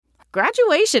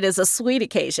Graduation is a sweet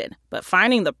occasion, but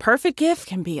finding the perfect gift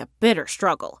can be a bitter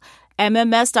struggle.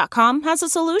 MMS.com has a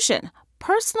solution.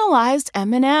 Personalized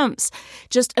M&Ms.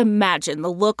 Just imagine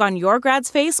the look on your grad's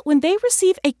face when they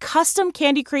receive a custom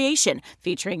candy creation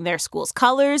featuring their school's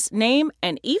colors, name,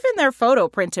 and even their photo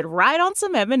printed right on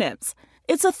some M&Ms.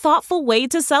 It's a thoughtful way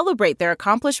to celebrate their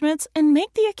accomplishments and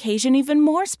make the occasion even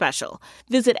more special.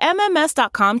 Visit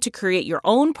MMS.com to create your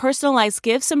own personalized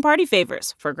gifts and party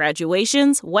favors for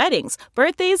graduations, weddings,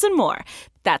 birthdays, and more.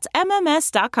 That's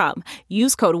MMS.com.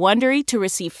 Use code WONDERY to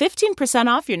receive 15%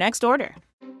 off your next order.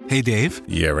 Hey, Dave.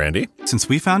 Yeah, Randy. Since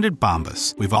we founded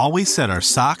Bombas, we've always said our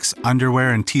socks,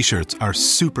 underwear, and T-shirts are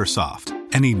super soft.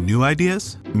 Any new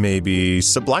ideas? Maybe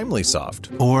sublimely soft.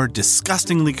 Or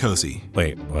disgustingly cozy.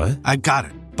 Wait, what? I got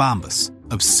it. Bombas.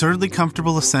 Absurdly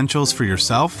comfortable essentials for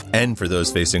yourself and for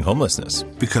those facing homelessness.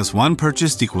 Because one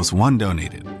purchased equals one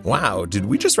donated. Wow, did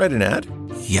we just write an ad?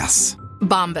 Yes.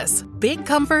 Bombas. Big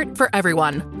comfort for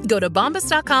everyone. Go to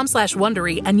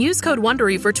bombas.com/Wondery and use code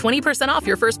WONDERY for 20% off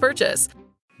your first purchase.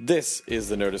 This is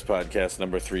the Nerdist Podcast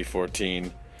number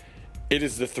 314. It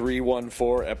is the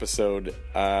 314 episode.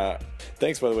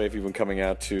 Thanks, by the way, if you've been coming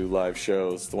out to live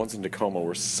shows. The ones in Tacoma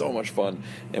were so much fun,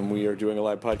 and we are doing a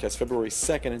live podcast February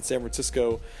 2nd in San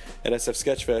Francisco at SF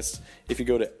Sketchfest. If you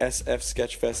go to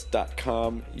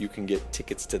sfsketchfest.com, you can get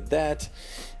tickets to that.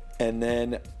 And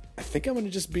then I think I'm going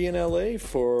to just be in LA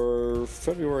for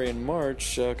February and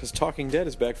March because Talking Dead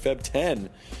is back Feb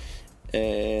 10.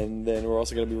 And then we're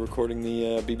also going to be recording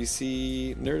the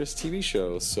BBC Nerdist TV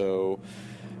show. So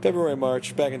February and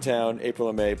March, back in town. April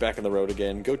and May, back on the road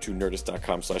again. Go to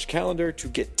nerdist.com/calendar to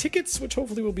get tickets, which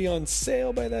hopefully will be on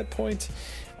sale by that point.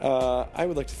 I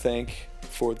would like to thank,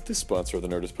 for this sponsor of the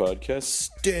Nerdist Podcast,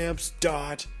 Stamps.com.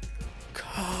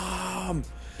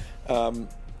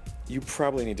 You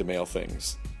probably need to mail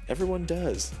things. Everyone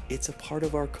does. It's a part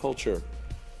of our culture.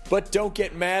 But don't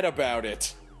get mad about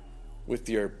it with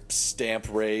your stamp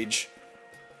rage.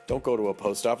 Don't go to a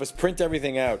post office. Print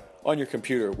everything out on your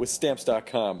computer with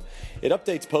Stamps.com. It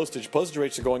updates postage. Postage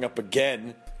rates are going up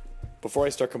again. Before I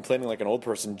start complaining like an old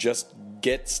person, just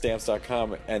get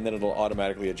Stamps.com and then it'll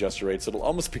automatically adjust your rates. It'll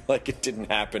almost be like it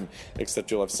didn't happen, except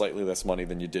you'll have slightly less money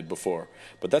than you did before.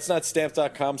 But that's not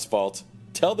Stamps.com's fault.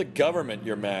 Tell the government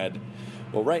you're mad.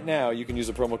 Well, right now, you can use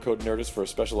the promo code NERDIST for a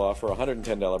special offer, a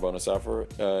 $110 bonus offer.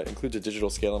 Includes a digital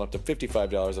scale and up to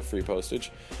 $55 of free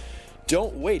postage.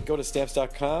 Don't wait. Go to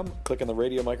Stamps.com, click on the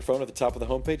radio microphone at the top of the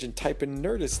homepage, and type in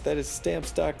NERDIST. That is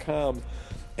Stamps.com,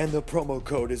 and the promo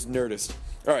code is NERDIST.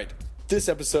 All right. This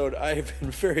episode I have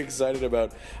been very excited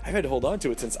about. I've had to hold on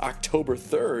to it since October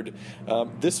 3rd.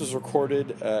 This was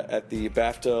recorded at the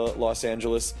BAFTA Los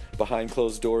Angeles Behind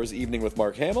Closed Doors Evening with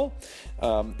Mark Hamill.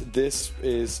 This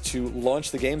is to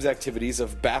launch the games activities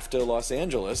of BAFTA Los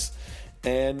Angeles.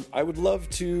 And I would love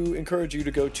to encourage you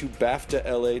to go to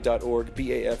BAFTALA.org,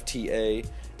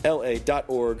 BAFTA.LA.org,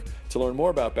 to learn more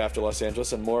about BAFTA Los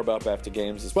Angeles and more about BAFTA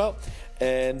Games as well.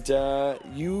 And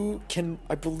you can,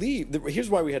 I believe,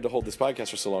 here's why we had to hold this podcast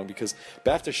for so long, because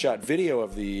BAFTA shot video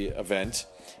of the event.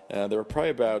 There were probably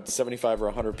about 75 or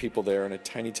 100 people there in a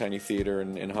tiny, tiny theater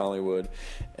in Hollywood.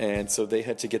 And so they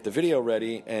had to get the video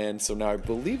ready. And so now I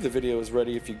believe the video is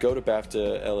ready. If you go to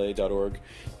BAFTALA.org,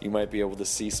 you might be able to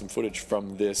see some footage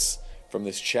from this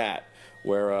chat,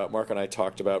 where Mark and I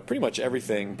talked about pretty much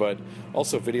everything, but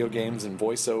also video games and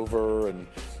voiceover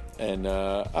and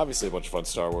obviously a bunch of fun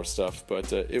Star Wars stuff.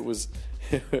 But it was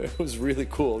it was really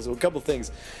cool. So a couple of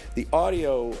things. The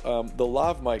audio, the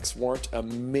lav mics weren't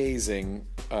amazing.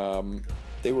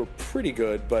 They were pretty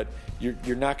good, but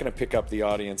you're not going to pick up the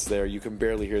audience there. You can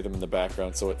barely hear them in the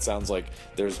background, so it sounds like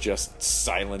there's just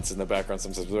silence in the background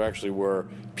sometimes. There actually were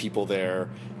people there,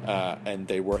 and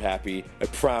they were happy, I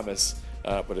promise,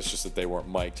 but it's just that they weren't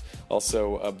mic'd.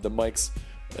 Also, the mics,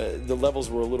 the levels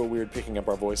were a little weird picking up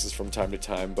our voices from time to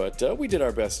time, but we did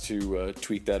our best to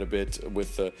tweak that a bit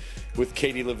with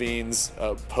Katie Levine's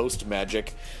post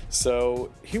magic.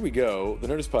 So here we go, the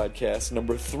Nerdist Podcast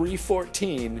number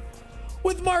 314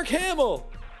 with Mark Hamill.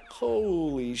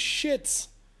 Holy shit!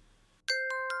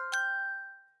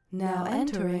 Now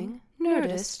entering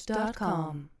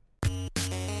Nerdist.com.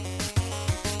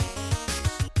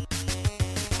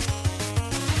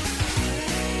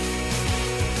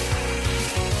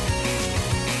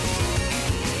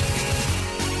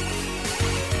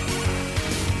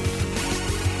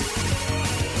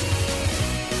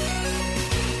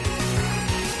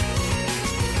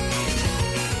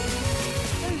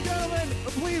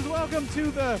 Welcome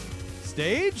to the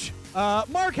stage,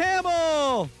 Mark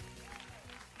Hamill.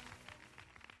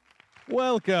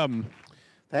 Welcome.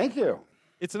 Thank you.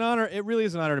 It's an honor. It really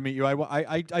is an honor to meet you.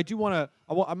 I do want to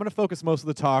I'm going to focus most of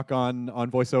the talk on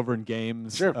voiceover and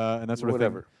games Sure. and that sort of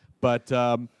Whatever.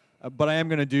 thing. But I am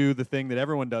going to do the thing that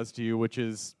everyone does to you, which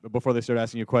is, before they start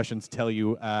asking you questions, tell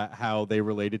you how they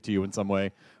related to you in some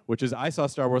way, which is I saw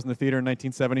Star Wars in the theater in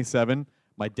 1977.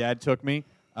 My dad took me.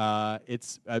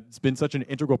 It's been such an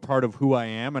integral part of who I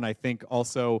am, and I think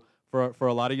also for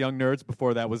a lot of young nerds,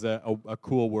 before that was a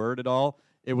cool word at all,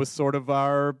 it was sort of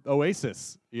our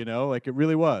oasis, like it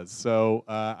really was. So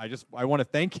I want to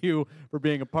thank you for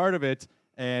being a part of it,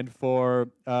 and for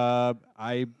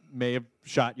I may have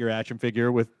shot your action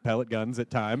figure with pellet guns at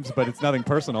times, but it's nothing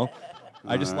personal.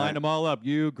 I just lined them all up.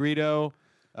 You, Greedo.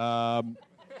 I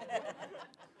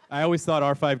always thought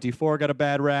R5-D4 got a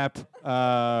bad rap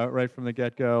right from the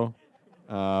get-go.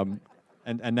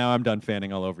 And now I'm done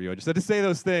fanning all over you. I just had to say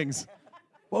those things.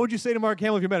 What would you say to Mark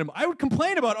Hamill if you met him? I would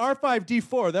complain about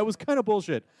R5-D4. That was kind of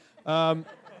bullshit.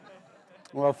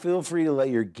 Well, feel free to let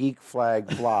your geek flag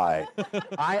fly.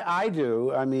 I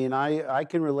do. I mean, I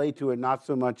can relate to it not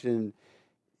so much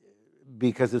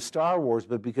because of Star Wars,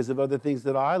 but because of other things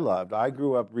that I loved. I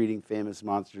grew up reading Famous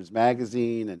Monsters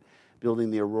magazine and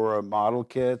building the Aurora model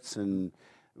kits, and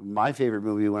my favorite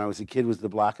movie when I was a kid was the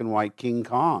black and white King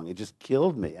Kong. It just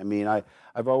killed me. I mean,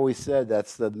 I've always said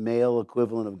that's the male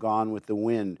equivalent of Gone with the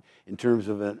Wind in terms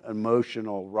of an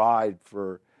emotional ride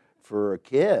for a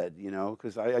kid,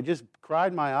 because I just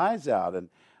cried my eyes out. And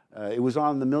it was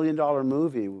on the $1 Million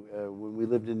Movie when we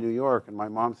lived in New York, and my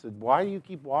mom said, "Why do you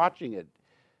keep watching it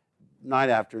night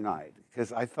after night?"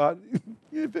 Because I thought,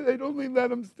 if they'd only let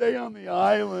him stay on the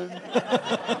island,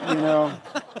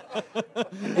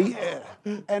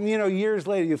 And, years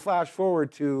later, you flash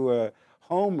forward to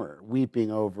Homer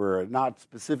weeping over, not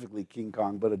specifically King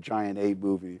Kong, but a giant ape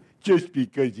movie, just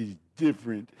because he's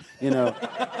different,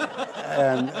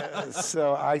 And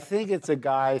so I think it's a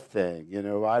guy thing,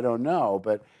 I don't know,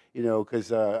 but,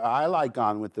 because I like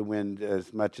Gone with the Wind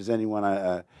as much as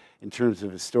anyone in terms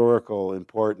of historical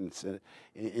importance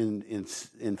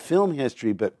in film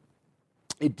history, but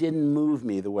it didn't move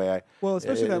me the way I... Well,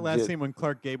 especially that last scene when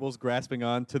Clark Gable's grasping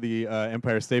on to the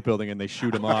Empire State Building and they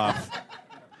shoot him off.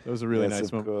 That was a really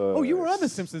nice moment. Oh, you were on The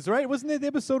Simpsons, right? Wasn't it the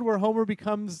episode where Homer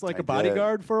becomes like a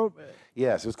bodyguard for...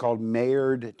 Yes, it was called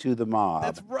Mayored to the Mob.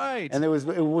 That's right. And it was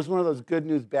one of those good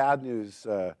news, bad news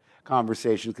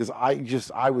conversations, because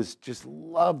I was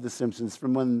loved The Simpsons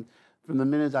from the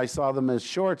minute I saw them as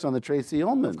shorts on the Tracy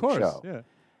Ullman show. Yeah.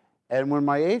 And when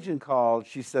my agent called,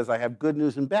 she says, "I have good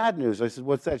news and bad news." I said,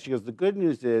 "What's that?" She goes, "The good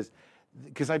news is,"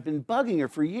 because I've been bugging her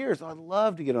for years, "I'd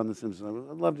love to get on The Simpsons.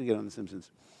 I'd love to get on The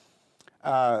Simpsons."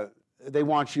 They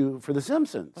want you for The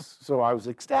Simpsons. So I was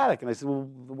ecstatic. And I said, "Well,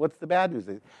 what's the bad news?"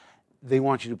 They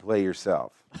want you to play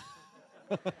yourself,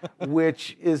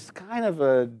 which is kind of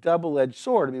a double-edged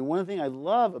sword. I mean, one thing I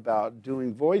love about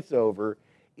doing voiceover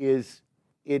is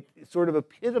it sort of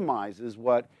epitomizes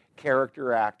what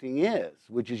character acting is,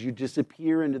 which is you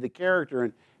disappear into the character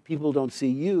and people don't see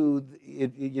you.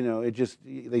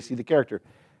 They see the character.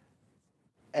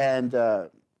 And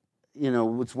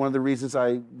it's one of the reasons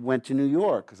I went to New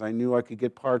York, because I knew I could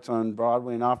get parts on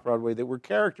Broadway and off Broadway that were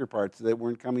character parts that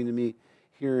weren't coming to me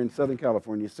here in Southern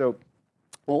California. So,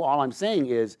 all I'm saying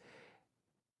is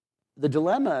the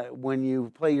dilemma when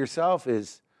you play yourself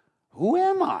is, who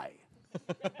am I?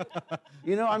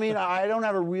 I don't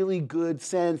have a really good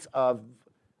sense of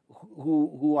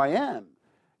who I am,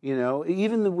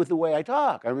 even with the way I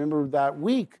talk. I remember that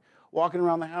week walking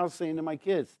around the house saying to my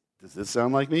kids, "Does this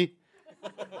sound like me?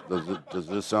 Does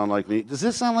this sound like me? Does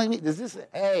this sound like me? Does this,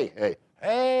 hey.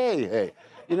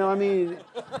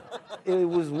 It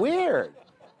was weird.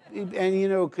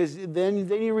 And, because then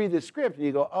you read the script and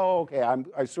you go, oh, okay,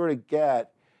 I sort of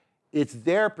get, it's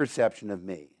their perception of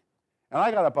me. And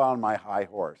I got up on my high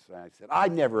horse and I said, I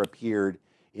never appeared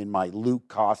in my Luke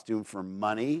costume for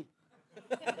money.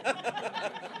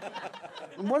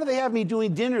 And what do they have me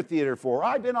doing dinner theater for?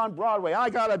 I've been on Broadway. I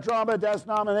got a Drama Desk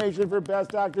nomination for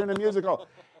Best Actor in a Musical.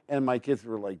 And my kids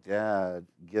were like, Dad,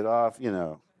 get off,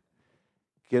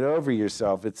 get over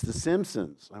yourself. It's The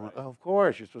Simpsons. I went, oh, of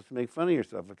course, you're supposed to make fun of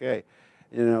yourself. Okay.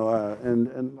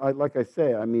 Like I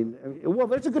say, well,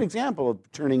 that's a good example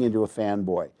of turning into a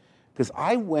fanboy. Because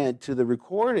I went to the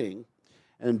recording,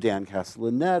 and Dan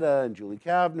Castellaneta and Julie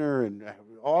Kavner and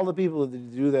all the people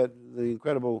that do the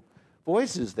incredible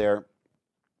voices there,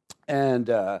 and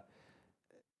I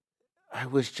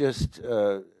was just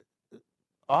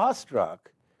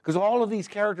awestruck, because all of these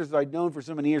characters that I'd known for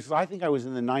so many years, I think I was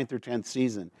in the 9th or 10th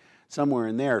season, somewhere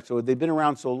in there, so they've been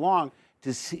around so long,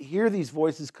 to hear these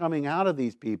voices coming out of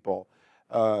these people,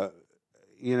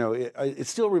 it's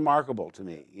still remarkable to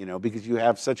me, because you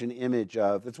have such an image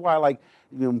of. That's why I like,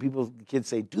 when kids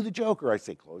say, "Do the Joker," I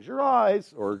say, "Close your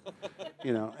eyes," or,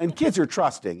 and kids are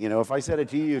trusting. If I said it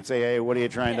to you, you'd say, "Hey, what are you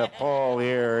trying to pull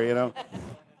here?"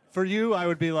 For you, I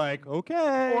would be like,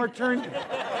 okay. Or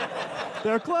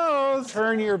they're closed.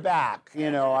 Turn your back,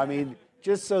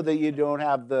 just so that you don't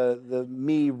have the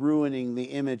me ruining the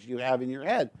image you have in your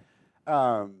head.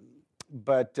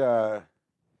 But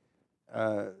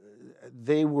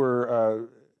they were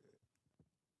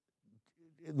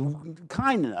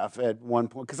kind enough at one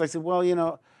point, because I said,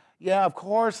 well, yeah, of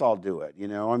course I'll do it,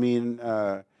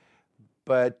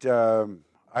 but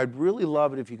I'd really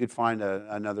love it if you could find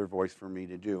another voice for me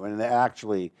to do. And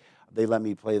actually, they let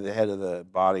me play the head of the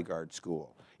bodyguard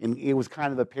school. And it was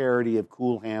kind of a parody of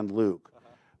Cool Hand Luke,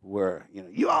 where,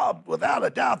 you are without a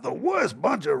doubt the worst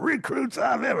bunch of recruits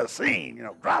I've ever seen.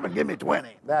 Drop and give me 20.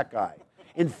 That guy.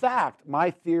 In fact, my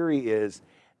theory is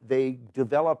they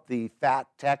developed the Fat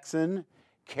Texan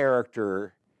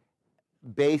character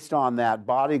based on that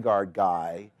bodyguard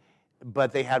guy,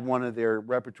 but they had one of their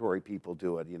repertory people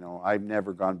do it. I've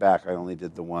never gone back. I only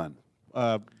did the one.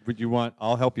 Would you want?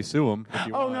 I'll help you sue him.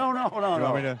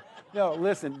 No. No,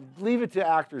 listen, leave it to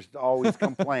actors to always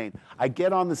complain. I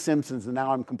get on The Simpsons, and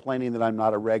now I'm complaining that I'm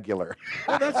not a regular.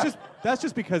 Well, that's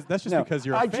just because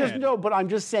you're a fan. But I'm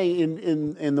just saying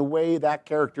in the way that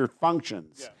character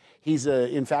functions. Yeah. He's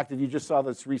in fact, if you just saw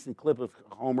this recent clip of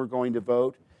Homer going to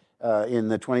vote in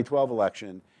the 2012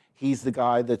 election, he's the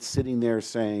guy that's sitting there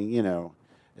saying,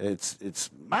 it's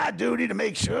my duty to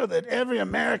make sure that every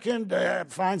American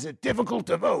finds it difficult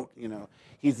to vote,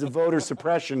 He's the voter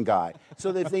suppression guy.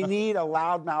 So if they need a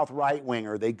loudmouth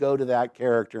right-winger, they go to that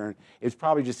character, and it's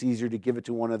probably just easier to give it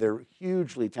to one of their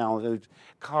hugely talented,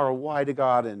 Carl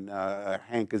Weidegott and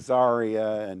Hank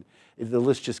Azaria, and the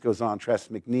list just goes on, Tress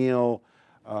MacNeille,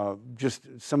 just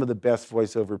some of the best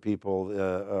voiceover people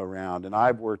around. And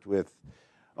I've worked with,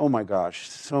 oh my gosh,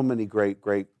 so many great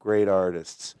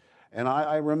artists. And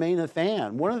I remain a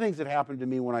fan. One of the things that happened to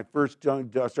me when I first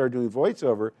started doing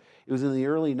voiceover, it was in the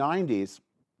early 90s.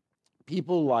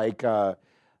 People like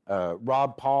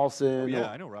Rob Paulson. Oh, yeah,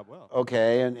 I know Rob well.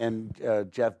 Okay, and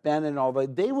Jeff Bennett and all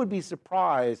that. They would be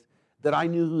surprised that I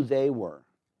knew who they were,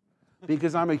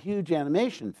 because I'm a huge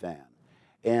animation fan.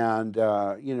 And,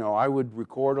 I would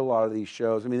record a lot of these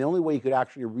shows. I mean, the only way you could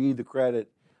actually read the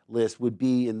credit list would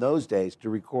be, in those days, to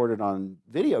record it on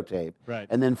videotape, right,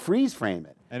 and then freeze frame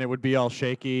it. And it would be all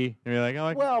shaky. And you're like,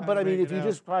 oh, if you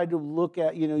just tried to look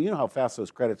at, you know how fast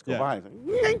those credits go by.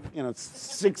 It's like,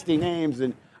 60 names,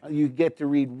 and you get to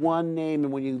read one name,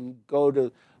 and when you go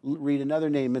to read another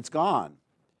name, it's gone.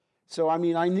 So, I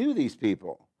mean, I knew these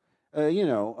people.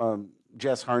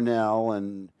 Jess Harnell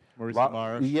and Maurice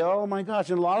Marsh. Yeah, oh my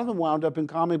gosh, and a lot of them wound up in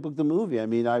Comic Book the Movie. I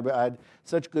mean, I had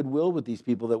such goodwill with these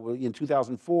people that in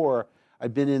 2004,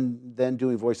 I'd been then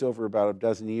doing voiceover about a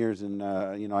dozen years, and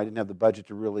I didn't have the budget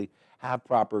to really have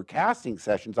proper casting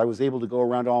sessions. I was able to go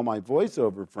around to all my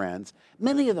voiceover friends.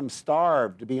 Many of them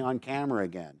starved to be on camera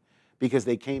again because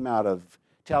they came out of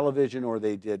television, or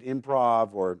they did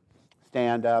improv or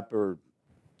stand-up, or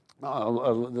a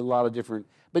lot of different.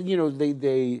 But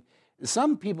they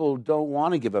some people don't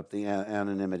want to give up the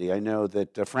anonymity. I know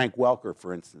that Frank Welker,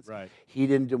 for instance, right, he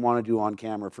didn't want to do on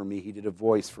camera for me. He did a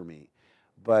voice for me.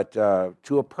 But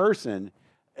to a person,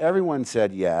 everyone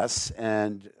said yes.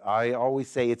 And I always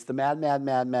say it's the mad, mad,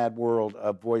 mad, mad world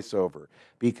of voiceover.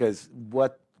 Because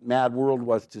what Mad World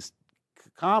was to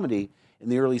comedy in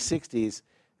the early 60s,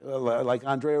 like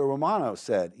Andrea Romano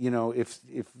said,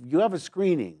 if you have a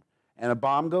screening and a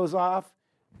bomb goes off,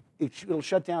 it'll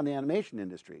shut down the animation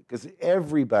industry, because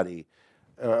everybody,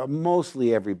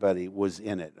 mostly everybody, was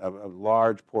in it. A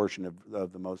large portion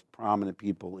of the most prominent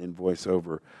people in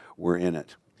voiceover were in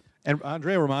it. And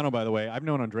Andrea Romano, by the way, I've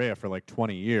known Andrea for like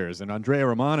 20 years, and Andrea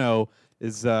Romano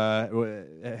is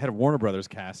head of Warner Brothers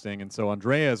casting, and so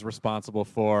Andrea is responsible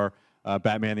for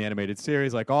Batman the Animated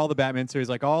Series, like all the Batman series,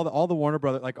 like all the Warner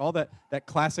Brothers, like all that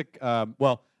classic.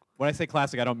 When I say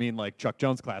classic, I don't mean like Chuck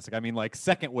Jones classic. I mean like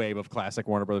second wave of classic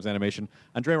Warner Brothers animation.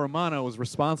 Andrea Romano was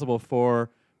responsible for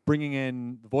bringing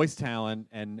in voice talent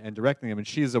and directing them, and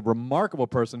she's a remarkable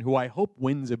person who I hope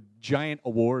wins a giant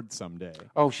award someday.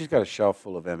 Oh, she's got a shelf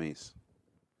full of Emmys.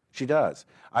 She does.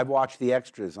 I've watched the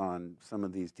extras on some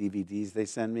of these DVDs they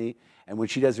send me, and when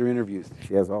she does her interviews,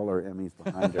 she has all her Emmys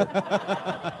behind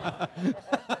her.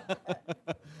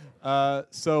 You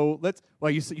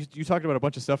talked about a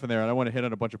bunch of stuff in there, and I want to hit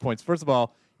on a bunch of points. First of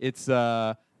all, it's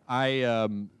I've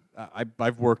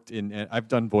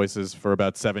done voices for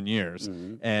about 7 years,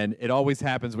 and it always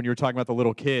happens when you were talking about the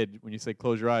little kid, when you say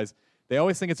close your eyes, they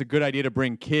always think it's a good idea to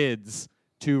bring kids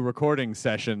 2 recording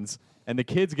sessions, and the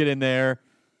kids get in there,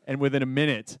 and within a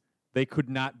minute, they could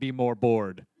not be more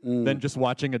bored than just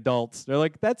watching adults. They're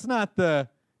like, that's not the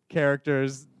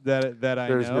characters that I know.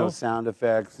 There's no sound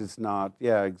effects. It's not.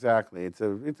 Yeah, exactly. It's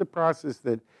a process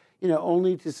that,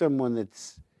 only to someone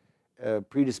that's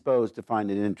predisposed to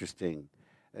find it interesting.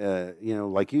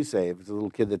 Like you say, if it's a little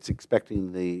kid that's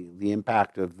expecting the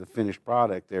impact of the finished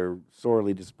product, they're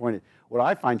sorely disappointed. What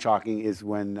I find shocking is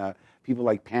when people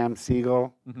like Pamela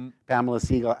Siegel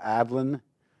Adlon,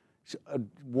 a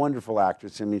wonderful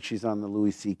actress. I mean, she's on the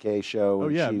Louis C.K. show. Oh,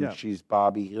 yeah. She's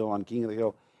Bobby Hill on King of the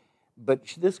Hill. But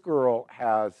this girl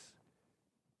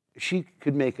she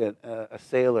could make a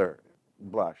sailor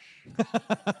blush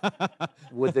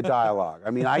with the dialogue.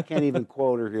 I mean, I can't even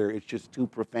quote her here. It's just too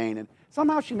profane. And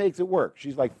somehow she makes it work.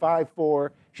 She's like 5'4",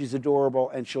 she's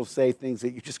adorable, and she'll say things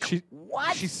that you just go,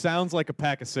 what? She sounds like a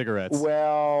pack of cigarettes.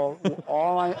 Well,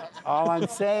 all I'm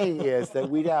saying is that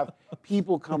we'd have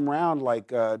people come around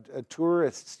like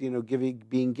tourists,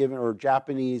 being given, or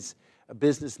Japanese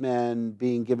businessmen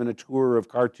being given a tour of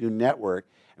Cartoon Network,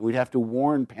 and we'd have to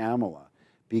warn Pamela,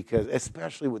 because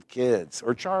especially with kids,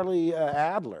 or Charlie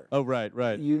Adler. Oh,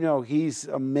 right. He's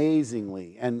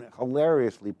amazingly and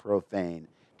hilariously profane,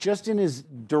 just in his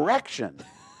direction.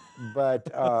 But,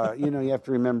 you have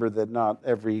to remember that not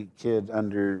every kid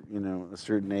under, a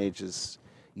certain age is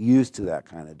used to that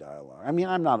kind of dialogue. I mean,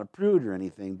 I'm not a prude or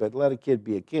anything, but let a kid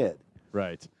be a kid.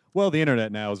 Right. Well, the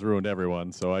internet now has ruined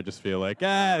everyone, so I just feel like,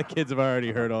 the kids have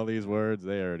already heard all these words.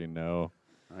 They already know.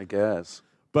 I guess.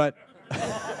 But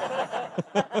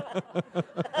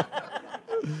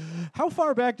how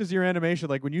far back does your animation,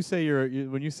 like when you say you're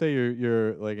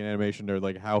like an animation nerd,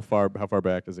 like how far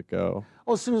back does it go?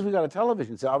 Well, as soon as we got a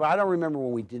television set. I don't remember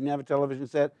when we didn't have a television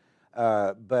set,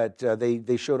 but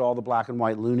they showed all the black and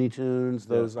white Looney Tunes.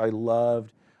 Those I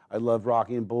loved. I loved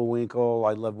Rocky and Bullwinkle.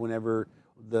 I loved whenever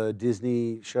the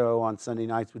Disney show on Sunday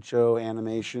nights would show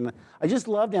animation. I just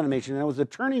loved animation, and it was a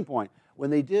turning point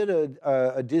when they did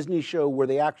a Disney show where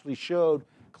they actually showed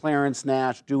Clarence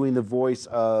Nash doing the voice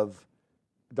of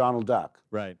Donald Duck.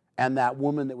 Right. And that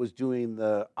woman that was doing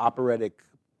the operatic,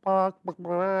 I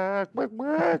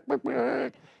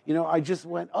just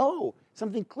went, oh,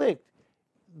 something clicked,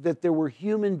 that there were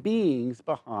human beings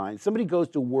behind. Somebody goes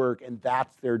to work and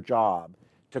that's their job,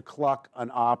 to cluck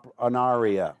an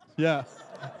aria. Yeah.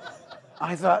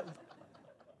 I thought,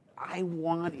 I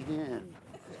want him.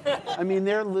 I mean,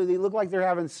 they look like they're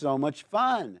having so much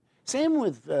fun. Same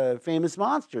with Famous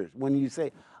Monsters. When you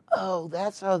say, oh,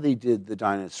 that's how they did the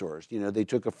dinosaurs. They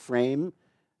took a frame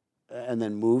and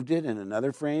then moved it in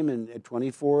another frame, and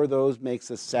 24 of those makes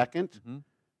a second. Mm-hmm.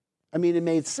 I mean, it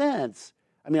made sense.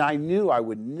 I mean, I knew I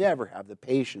would never have the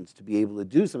patience to be able to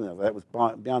do something like that. That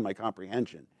was beyond my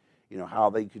comprehension. How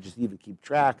they could just even keep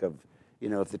track of,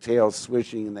 if the tail's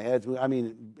swishing and the head's moving. I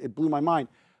mean, it blew my mind.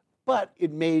 But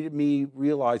it made me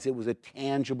realize it was a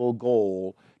tangible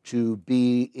goal to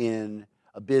be in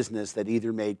a business that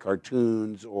either made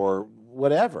cartoons or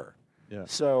whatever. Yeah.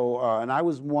 So, and I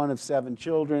was one of 7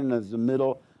 children. As the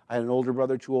middle, I had an older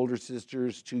brother, 2 older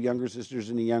sisters, 2 younger sisters,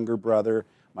 and a younger brother.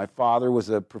 My father was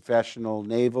a professional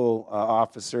naval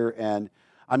officer, and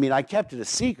I mean, I kept it a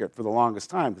secret for the longest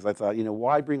time because I thought,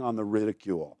 why bring on the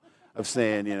ridicule of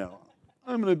saying,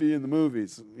 I'm going to be in the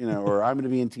movies, or I'm going to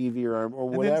be in TV or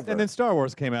whatever. And then Star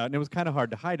Wars came out, and it was kind of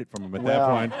hard to hide it from him at that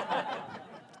point.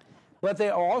 But they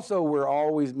also were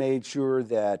always made sure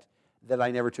that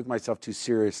I never took myself too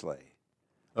seriously.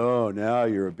 Oh, now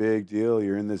you're a big deal.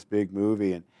 You're in this big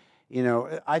movie. And,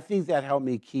 I think that helped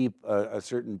me keep a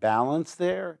certain balance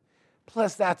there.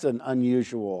 Plus, that's an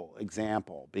unusual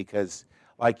example because,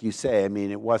 like you say, I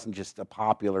mean, it wasn't just a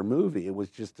popular movie. It was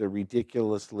just a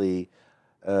ridiculously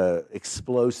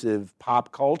explosive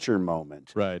pop culture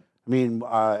moment. Right. I mean,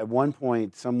 at one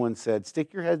point, someone said,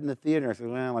 stick your head in the theater. I said,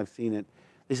 well, I've seen it.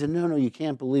 They said, no, you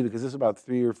can't believe it, because this is about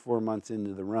 3 or 4 months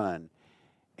into the run.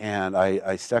 And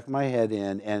I stuck my head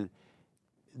in, and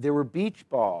there were beach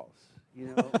balls,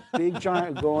 big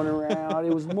giant going around.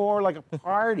 It was more like a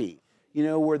party,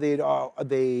 where they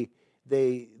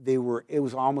were, it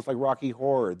was almost like Rocky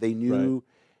Horror. They knew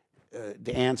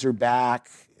to answer back.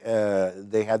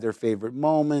 They had their favorite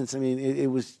moments. I mean, it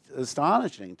was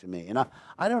astonishing to me. And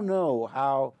I don't know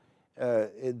how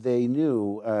they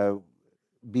knew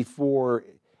before.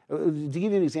 To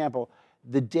give you an example,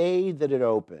 the day that it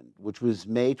opened, which was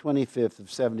May 25th of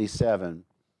 1977,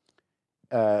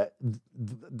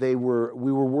 we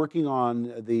were working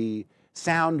on the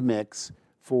sound mix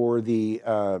for the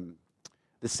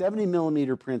 70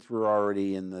 millimeter prints were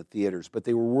already in the theaters, but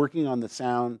they were working on the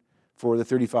sound for the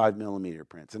 35 millimeter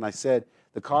prints. And I said,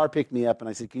 The car picked me up, and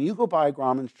I said, can you go buy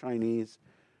Grauman's Chinese?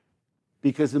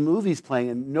 Because the movie's playing,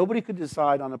 and nobody could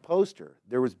decide on a poster.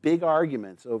 There was big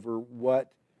arguments over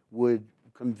what would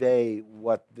convey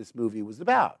what this movie was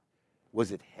about.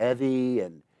 Was it heavy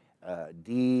and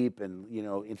deep and,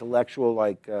 intellectual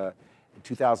like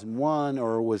 2001,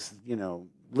 or was,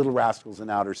 Little Rascals in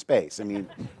Outer Space? I mean,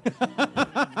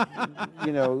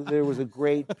 there was a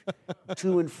great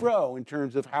to and fro in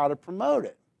terms of how to promote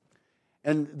it.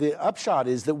 And the upshot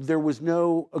is that there was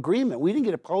no agreement. We didn't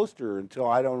get a poster until,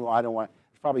 I don't want,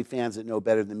 there's probably fans that know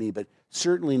better than me, but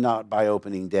certainly not by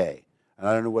opening day. And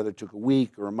I don't know whether it took a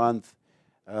week or a month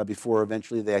before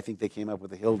eventually I think they came up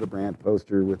with a Hildebrandt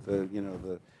poster with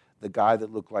the guy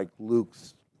that looked like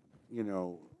Luke's,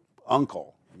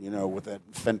 uncle, with that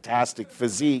fantastic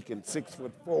physique and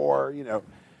 6'4",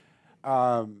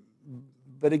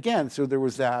 But again, so there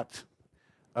was that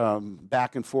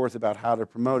back and forth about how to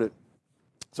promote it.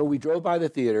 So we drove by the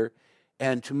theater,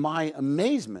 and to my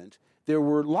amazement, there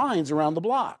were lines around the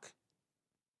block.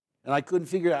 And I couldn't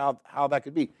figure out how that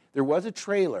could be. There was a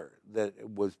trailer that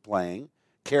was playing.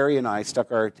 Carrie and I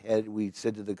stuck our head. We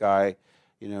said to the guy,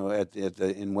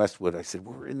 in Westwood, I said,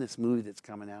 we're in this movie that's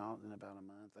coming out in about a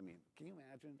month. I mean, can you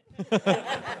imagine?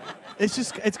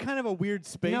 It's kind of a weird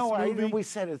space movie. We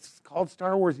said it's called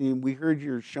Star Wars, and we heard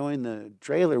you're showing the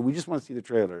trailer. We just want to see the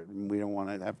trailer, and we don't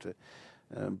want to have to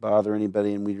bother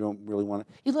anybody, and we don't really want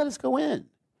to. He let us go in.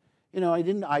 I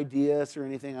didn't ID us or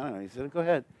anything. I don't know. He said, go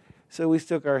ahead. So we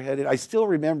stuck our head in. I still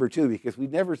remember, too, because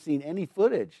we'd never seen any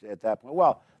footage at that point.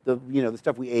 Well, the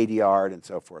stuff we ADR'd and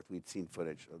so forth, we'd seen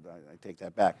footage. So I take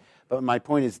that back. But my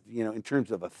point is, in terms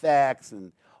of effects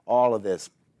and all of this,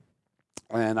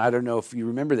 and I don't know if you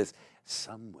remember this,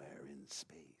 somewhere in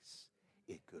space,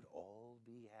 it could all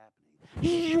be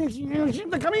happening.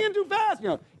 They're coming in too fast.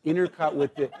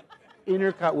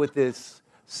 Intercut with this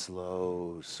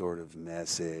slow sort of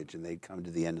message, and they'd come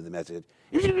to the end of the message,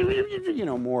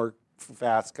 more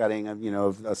fast cutting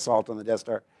of assault on the Death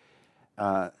Star,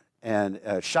 and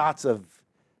shots of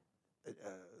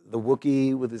the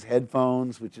Wookiee with his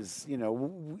headphones, which is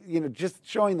just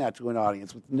showing that to an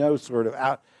audience with no sort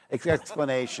of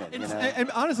explanation. And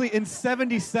honestly, in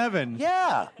 '77,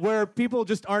 yeah, where people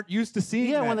just aren't used to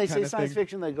seeing. Yeah, that when they kind say of science thing.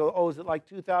 fiction, they go, "Oh, is it like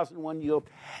 2001?" You go,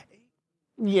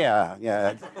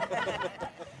 "Yeah."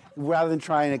 Rather than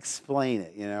try and explain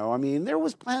it, I mean, there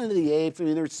was Planet of the Apes. I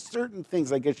mean, there's certain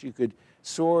things I guess you could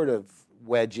sort of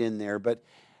wedge in there, but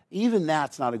even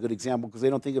that's not a good example because they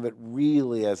don't think of it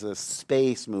really as a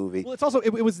space movie. Well, it's also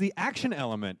it was the action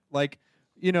element, like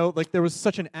there was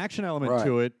such an action element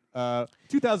to it.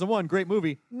 2001, great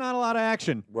movie, not a lot of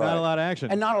action, not a lot of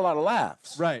action, and not a lot of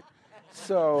laughs. Right.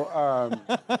 So,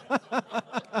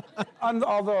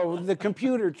 although the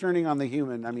computer turning on the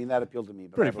human, I mean, that appealed to me.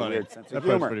 But Pretty I have funny. a weird sense of That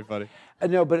humor. part's pretty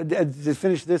funny. No, but to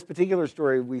finish this particular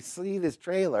story, we see this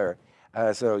trailer.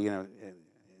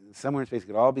 Somewhere in space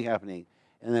could all be happening.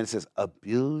 And then it says, 1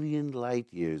 billion light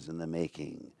years in the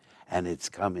making, and it's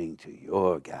coming to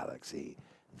your galaxy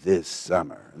this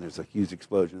summer. And there's a huge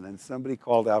explosion. And then somebody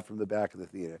called out from the back of the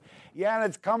theater, yeah, and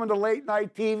it's coming to late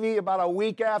night TV about a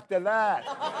week after that.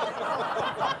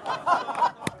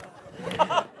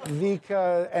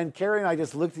 And Carrie and I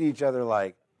just looked at each other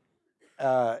like,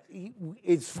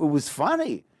 it was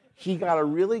funny. He got a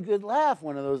really good laugh,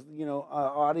 one of those,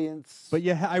 audience. But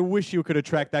yeah, I wish you could have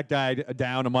tracked that guy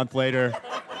down a month later.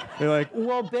 They're like,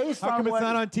 well, based how on come it's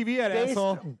not on TV yet,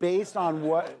 asshole? Based on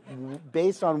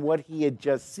what he had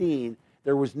just seen,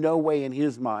 there was no way in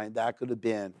his mind that could have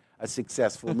been a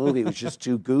successful movie. It was just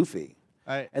too goofy.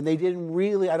 And they didn't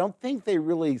really, I don't think they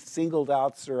really singled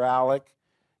out Sir Alec,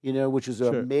 which is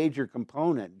a major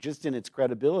component just in its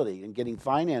credibility and getting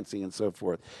financing and so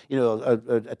forth.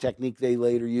 A technique they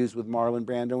later used with Marlon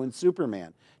Brando in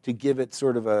Superman to give it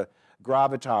sort of a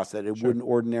gravitas that it wouldn't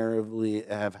ordinarily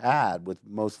have had with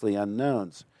mostly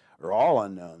unknowns or all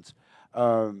unknowns.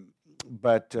 Again,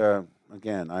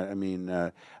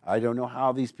 I don't know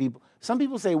how these people. Some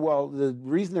people say, well, the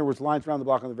reason there was lines around the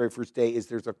block on the very first day is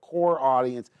there's a core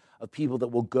audience of people that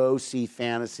will go see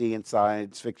fantasy and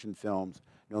science fiction films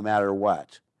no matter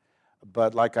what.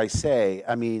 But like I say,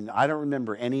 I don't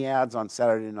remember any ads on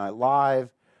Saturday Night Live.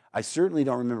 I certainly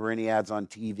don't remember any ads on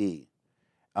TV.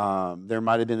 There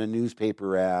might have been a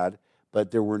newspaper ad,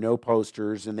 but there were no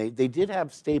posters, and they did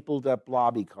have stapled up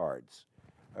lobby cards.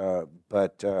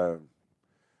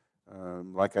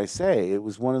 Like I say, it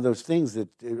was one of those things that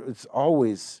it's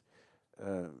always,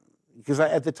 because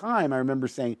at the time I remember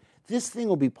saying, this thing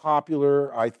will be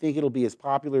popular. I think it'll be as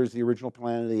popular as the original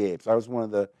Planet of the Apes. I was one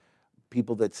of the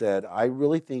people that said, I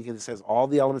really think this has all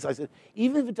the elements. I said,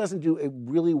 even if it doesn't do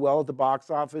really well at the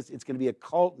box office, it's going to be a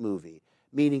cult movie,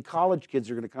 meaning college kids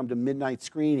are going to come to midnight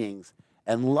screenings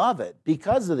and love it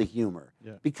because of the humor,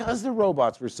 because the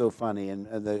robots were so funny, and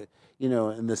the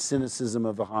and the cynicism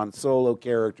of the Han Solo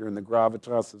character and the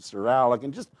gravitas of Sir Alec,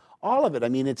 and just all of it. I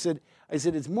mean, I said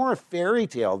it's more a fairy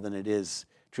tale than it is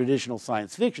traditional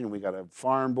science fiction. We got a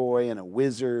farm boy and a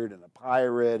wizard and a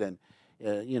pirate and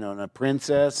and a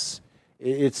princess.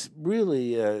 It's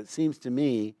really seems to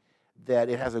me that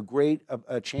it has a great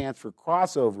a chance for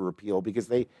crossover appeal, because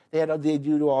they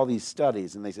do all these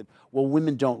studies, and they said, well,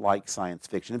 women don't like science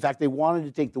fiction. In fact, they wanted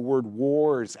to take the word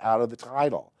wars out of the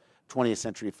title. 20th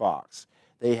Century Fox.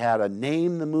 They had a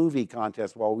name the movie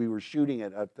contest while we were shooting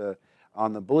it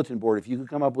on the bulletin board. If you could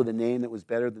come up with a name that was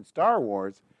better than Star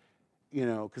Wars,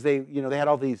 because they had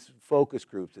all these focus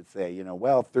groups that say,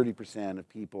 well, 30% of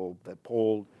people that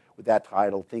polled with that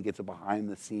title think it's a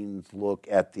behind-the-scenes look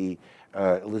at the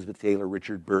Elizabeth Taylor,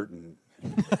 Richard Burton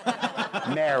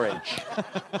marriage.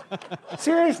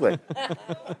 Seriously.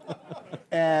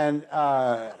 And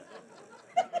I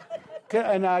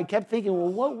kept thinking,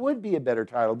 well, what would be a better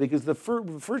title? Because the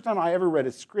first time I ever read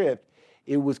a script,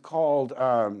 it was called,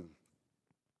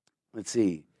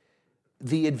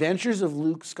 The Adventures of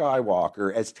Luke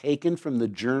Skywalker as taken from the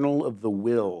Journal of the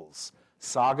Whills,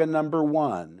 Saga number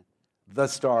 1, The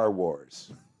Star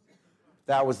Wars.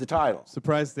 That was the title.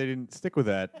 Surprised they didn't stick with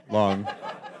that long.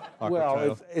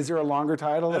 Well, is there a longer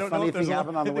title? A funny thing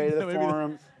happened on the way to the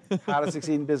forum. How to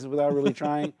Succeed in Business Without Really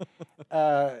Trying.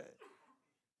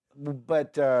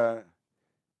 But the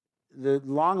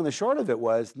long and the short of it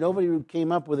was nobody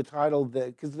came up with a title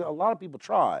because a lot of people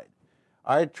tried.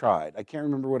 I tried. I can't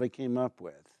remember what I came up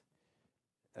with.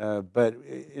 But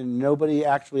nobody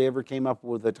actually ever came up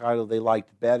with a title they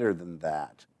liked better than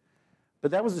that.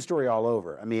 But that was the story all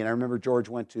over. I mean, I remember George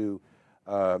went to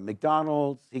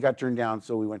McDonald's. He got turned down,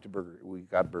 so we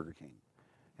got Burger King.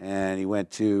 And he went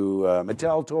to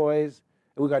Mattel Toys.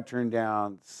 And we got turned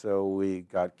down, so we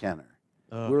got Kenner.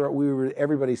 We were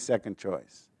everybody's second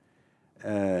choice.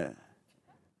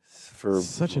 For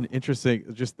such an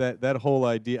interesting, just that whole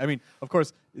idea. I mean, of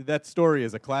course, that story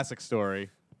is a classic story.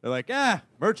 They're like,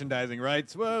 merchandising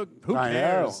rights. Well, who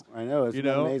cares? I know. Isn't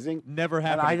that amazing? Never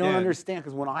happened. And I don't again. understand,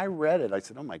 because when I read it, I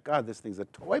said, oh my God, this thing's a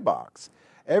toy box.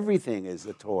 Everything is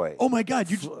a toy. Oh my God,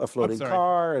 a floating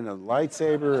car and a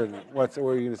lightsaber and what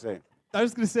were you going to say? I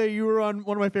was going to say you were on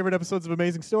one of my favorite episodes of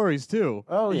Amazing Stories too.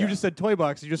 Oh, yeah. You just said toy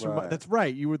box. You just that's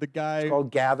right. You were the guy. It's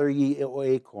called Gather Ye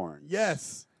Acorns.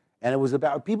 Yes. And it was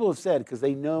about, people have said, because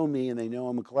they know me and they know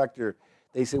I'm a collector,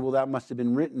 they say, well, that must have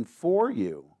been written for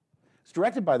you. It's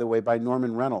directed, by the way, by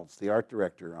Norman Reynolds, the art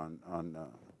director on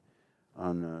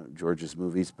George's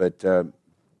movies. But no,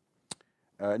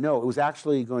 it was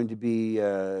actually going to be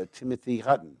Timothy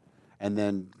Hutton. And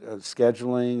then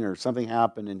scheduling or something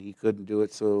happened and he couldn't do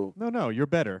it, so... No, you're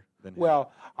better than him.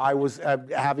 Well, I was,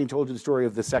 having told you the story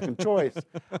of the second choice,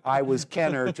 I was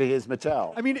Kenner to his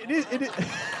Mattel. I mean, it is...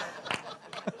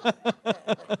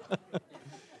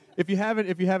 If you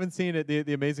haven't seen it,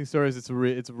 the Amazing Stories, it's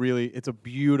a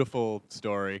beautiful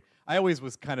story. I always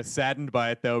was kind of saddened by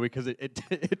it though, because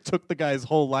it took the guy's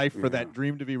whole life for that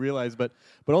dream to be realized. But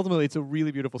ultimately, it's a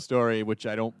really beautiful story, which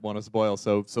I don't want to spoil.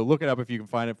 So look it up if you can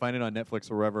find it. Find it on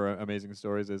Netflix or wherever Amazing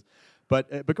Stories is.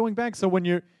 But going back, so when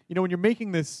you're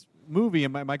making this movie,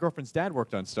 and my girlfriend's dad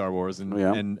worked on Star Wars,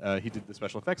 and he did the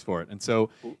special effects for it, and so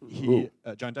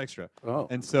John Dykstra. Oh.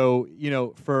 And so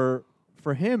for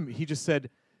him, he just said,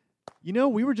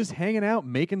 we were just hanging out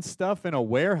making stuff in a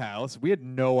warehouse. We had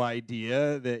no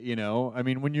idea that, I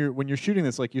mean, when you're shooting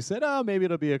this, like you said, maybe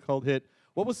it'll be a cult hit.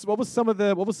 What was some of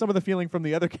the feeling from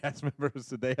the other cast members?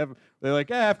 They're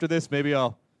like, after this, maybe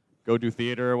I'll go do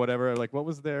theater or whatever. Like, what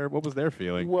was their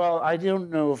feeling? Well, I don't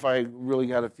know if I really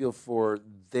got a feel for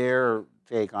their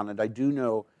take on it. I do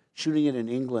know, shooting it in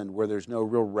England, where there's no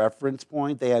real reference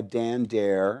point, they had Dan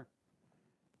Dare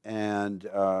and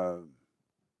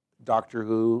Doctor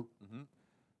Who. Mm-hmm.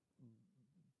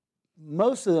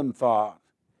 Most of them thought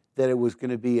that it was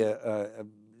going to be a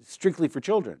strictly for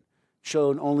children,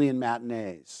 shown only in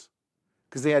matinees,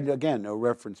 because they had, again, no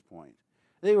reference point.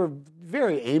 They were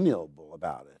very amiable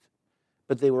about it,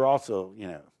 but they were also,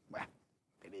 well,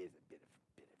 it is a bit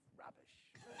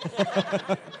of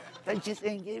rubbish. Don't you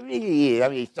think? It really is. I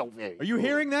mean, it's so very. Are you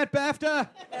hearing that, BAFTA?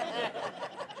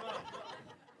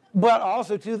 But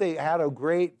also, too, they had a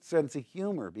great sense of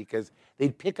humor, because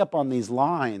they'd pick up on these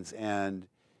lines. And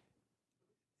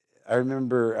I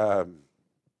remember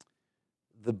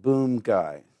the boom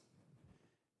guy.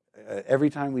 Every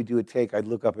time we do a take, I'd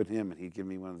look up at him, and he'd give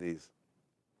me one of these.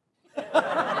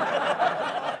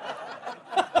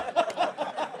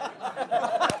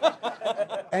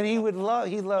 And he would love,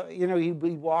 he'd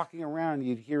be walking around, and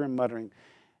you'd hear him muttering,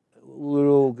 "We're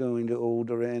all going to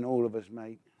Alderaan, all of us,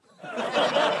 mate."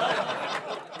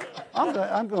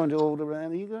 I'm going to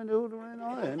Alderaan. Are you going to Alderaan?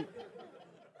 I am.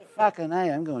 Fucking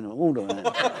A, I'm going to Alderaan.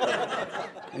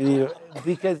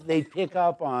 Because they pick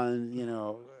up on,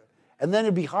 and then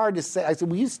it'd be hard to say. I said,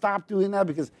 will you stop doing that?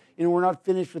 Because, we're not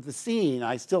finished with the scene.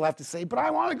 I still have to say, but I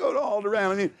want to go to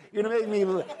Alderaan. I mean, you're going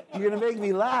to make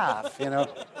me laugh,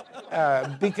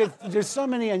 because there's so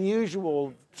many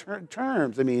unusual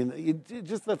terms. I mean,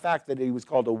 just the fact that he was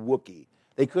called a Wookiee.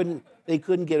 They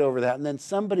couldn't get over that. And then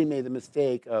somebody made the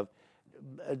mistake of,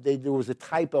 there was a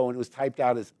typo, and it was typed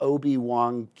out as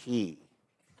Obi-Wan Key,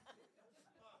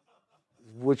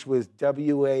 which was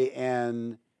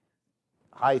WAN-KI.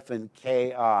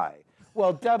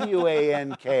 Well,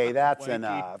 WANK, that's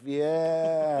enough.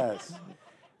 Yes.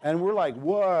 And we're like,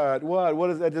 what? What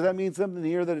is that? Does that mean something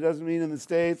here that it doesn't mean in the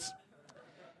States?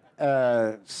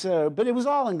 But it was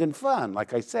all in good fun,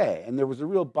 like I say. And there was a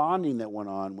real bonding that went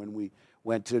on when we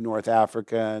went to North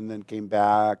Africa and then came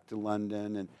back to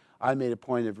London. And I made a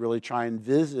point of really trying and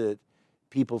visit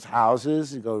people's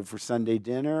houses and go for Sunday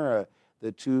dinner.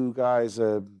 The two guys,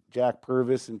 Jack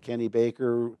Purvis and Kenny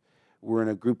Baker, were in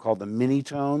a group called the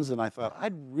Minitones, and I thought,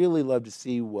 I'd really love to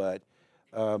see what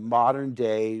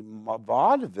modern-day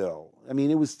vaudeville. I mean,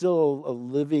 it was still a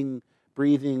living,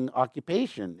 breathing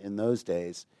occupation in those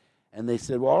days. And they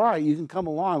said, well, all right, you can come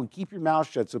along. Keep your mouth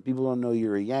shut so people don't know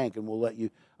you're a Yank, and we'll let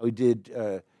you. We did,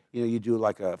 you do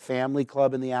like a family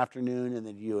club in the afternoon, and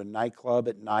then you do a nightclub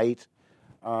at night.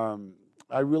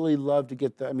 I really love to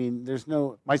get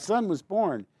my son was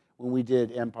born when we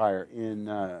did Empire in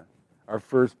our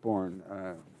firstborn.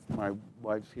 My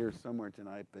wife's here somewhere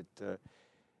tonight, but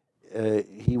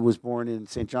he was born in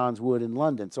St. John's Wood in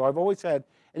London. So I've always had,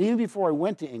 and even before I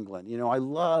went to England, I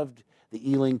loved the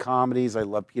Ealing comedies. I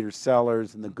loved Peter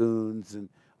Sellers and the Goons and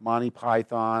Monty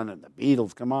Python and the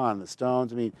Beatles. Come on, the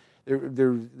Stones. I mean,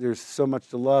 there's so much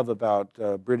to love about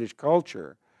British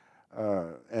culture.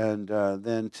 And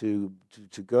then to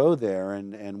go there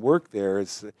and work there,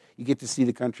 you get to see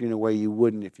the country in a way you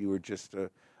wouldn't if you were just a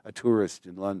tourist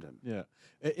in London. Yeah.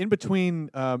 In between,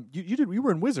 you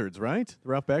were in Wizards, right? The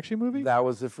Ralph Bakshi movie? That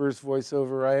was the first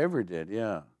voiceover I ever did,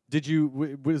 yeah.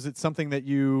 Was it something that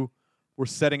you were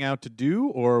setting out to do,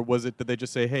 or was it, did they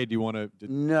just say, hey, do you want to?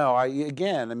 No,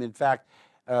 in fact,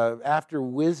 after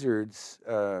Wizards,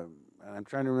 I'm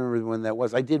trying to remember when that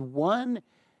was, I did one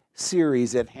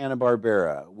series at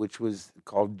Hanna-Barbera, which was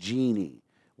called Genie,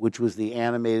 which was the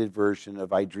animated version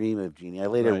of I Dream of Jeannie. I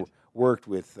later worked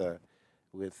with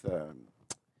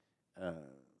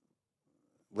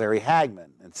Larry Hagman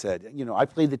and said, I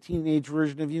played the teenage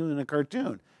version of you in a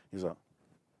cartoon. He's like,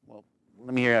 well,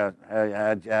 let me hear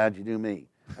how'd you do me?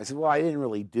 I said, well, I didn't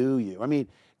really do you. I mean,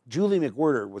 Julie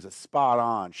McWhirter was a spot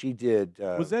on. She did.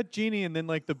 Was that Genie and then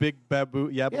like the big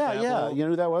baboon? Yeah. You know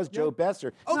who that was? Yep. Joe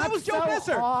Besser. Oh, that was Joe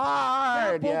Besser.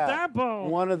 Hard. Dabble.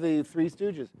 One of the Three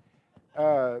Stooges.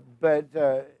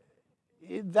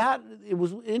 It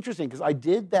was interesting because I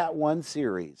did that one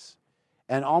series,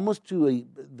 and almost to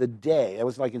the day, it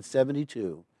was like in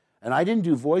 '72, and I didn't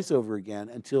do voiceover again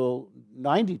until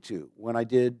 '92 when I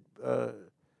did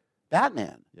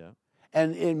Batman. Yeah.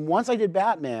 And once I did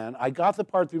Batman, I got the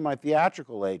part through my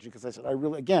theatrical agent because I said,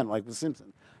 again, like with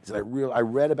Simpson, I said, I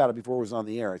read about it before it was on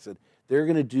the air. I said, they're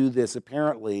going to do this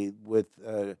apparently with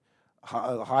a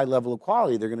high level of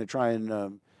quality. They're going to try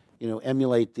and,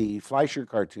 emulate the Fleischer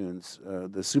cartoons,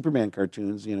 the Superman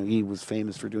cartoons. He was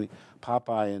famous for doing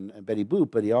Popeye and Betty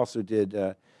Boop, but he also did,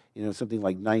 something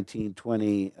like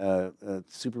 1920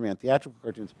 Superman theatrical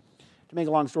cartoons. To make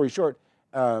a long story short,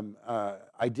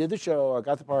 I did the show, I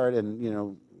got the part,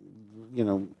 and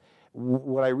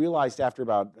what I realized after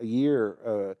about a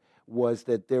year was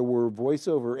that there were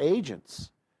voiceover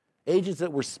agents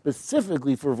that were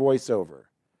specifically for voiceover.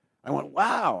 I went,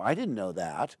 wow, I didn't know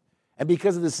that. And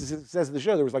because of the success of the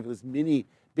show, there was like this mini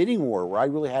bidding war where I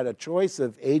really had a choice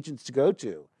of agents to go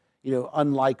to.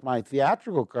 Unlike my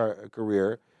theatrical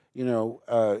career,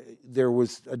 there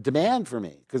was a demand for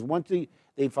me because once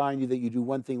they find you that you do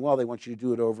one thing well, they want you to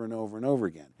do it over and over and over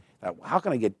again. How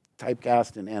can I get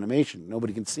typecast in animation?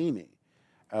 Nobody can see me.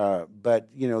 But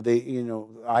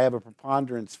I have a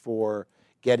preponderance for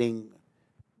getting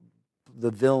the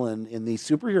villain in these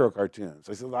superhero cartoons.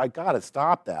 I said, I got to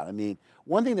stop that. I mean,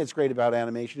 one thing that's great about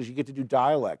animation is you get to do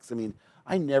dialects. I mean,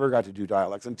 I never got to do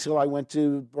dialects until I went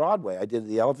to Broadway. I did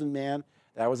The Elephant Man.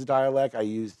 That was a dialect. I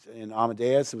used in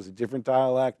Amadeus. It was a different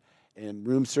dialect. and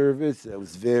Room Service. That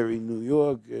was very New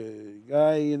York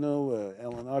guy, you know.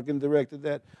 Alan Arkin directed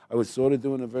that. I was sort of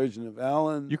doing a version of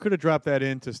Alan. You could have dropped that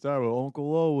in to start with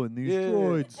Uncle Owen, these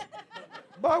droids.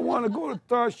 But I want to go to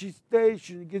Tashi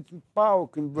Station and get some power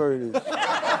converters.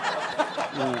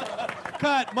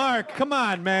 Cut, Mark. Come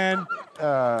on, man.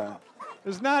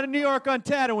 There's not a New York on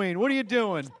Tatooine. What are you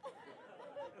doing?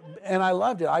 And I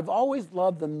loved it. I've always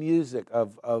loved the music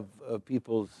of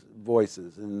people's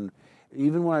voices. And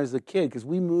even when I was a kid, because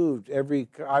we moved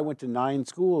I went to 9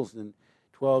 schools in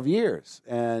 12 years.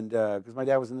 And because my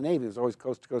dad was in the Navy, it was always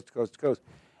coast to coast to coast to coast.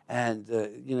 And,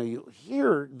 you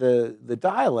hear the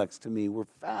dialects to me were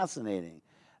fascinating.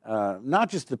 Not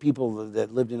just the people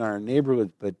that lived in our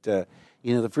neighborhood, but, the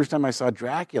first time I saw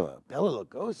Dracula, Bela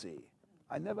Lugosi,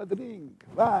 I never drink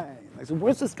wine. I said,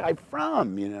 where's this guy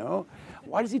from,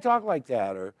 Why does he talk like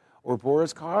that? Or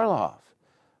Boris Karloff.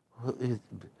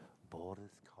 Boris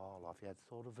Karloff, he had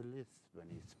sort of a lisp when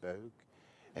he spoke.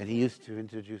 And he used to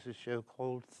introduce a show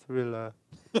called Thriller.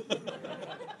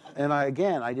 And I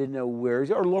didn't know where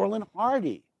or Laurel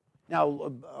Hardy.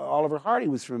 Now, Oliver Hardy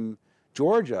was from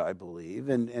Georgia, I believe,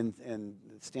 and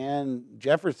Stan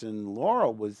Jefferson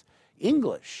Laurel was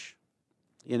English,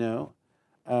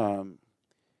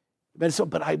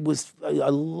 But I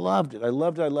loved it. I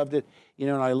loved it. And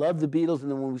I loved the Beatles.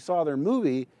 And then when we saw their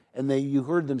movie and you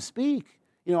heard them speak,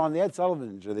 on the Ed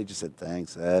Sullivan show, they just said,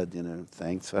 thanks, Ed,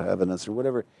 thanks for having us or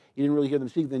whatever. You didn't really hear them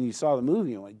speak. Then you saw the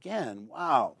movie and again,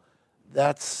 wow,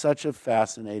 that's such a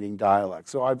fascinating dialect.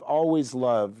 So I've always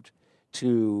loved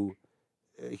to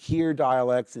hear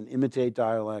dialects and imitate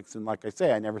dialects. And like I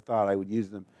say, I never thought I would use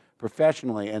them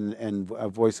professionally. And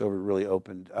voiceover really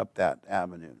opened up that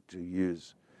avenue to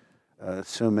use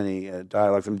so many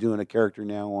dialects. I'm doing a character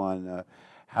now on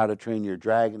How to Train Your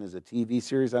Dragon as a TV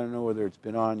series. I don't know whether it's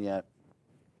been on yet.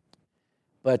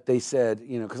 But they said,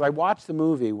 because I watched the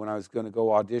movie when I was going to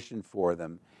go audition for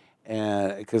them,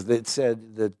 and because it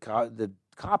said the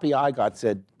copy I got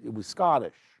said it was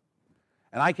Scottish,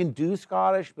 and I can do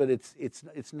Scottish, but it's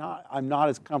not. I'm not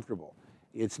as comfortable.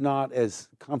 It's not as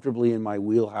comfortably in my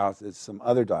wheelhouse as some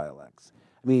other dialects.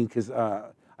 I mean, because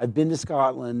I've been to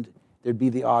Scotland. There'd be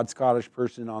the odd Scottish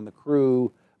person on the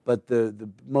crew, but the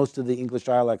most of the English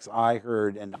dialects I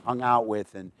heard and hung out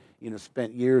with and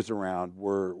spent years around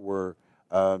were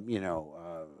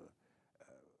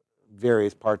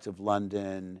various parts of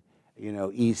London,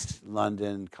 East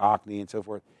London, Cockney, and so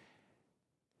forth.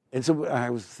 And so I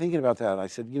was thinking about that. I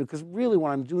said, because really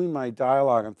when I'm doing my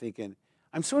dialogue, I'm thinking,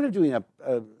 I'm sort of doing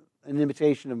an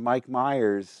imitation of Mike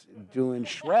Myers doing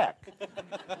Shrek,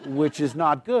 which is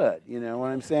not good. You know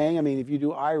what I'm saying? I mean, if you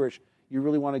do Irish, you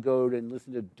really want to go and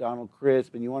listen to Donald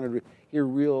Crisp, and you want to hear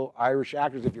real Irish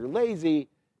actors. If you're lazy,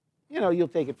 you'll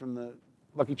take it from the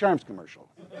Lucky Charms commercial.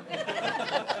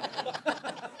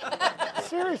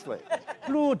 Seriously.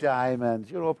 Blue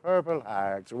diamonds, purple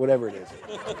hearts, or whatever it is.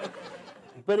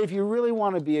 But if you really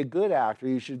want to be a good actor,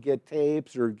 you should get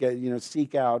tapes or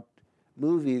seek out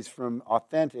movies from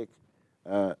authentic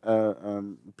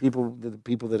people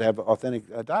that have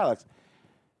authentic dialects.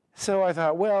 So I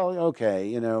thought, well,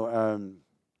 okay,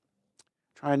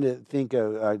 trying to think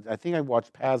of, I think I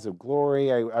watched Paths of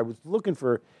Glory. I was looking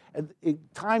for,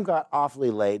 time got awfully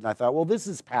late, and I thought, well, this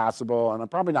is passable, and I'm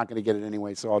probably not going to get it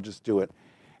anyway, so I'll just do it.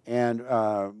 And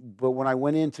but when I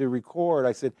went in to record,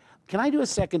 I said, can I do a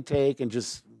second take and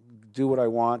just do what I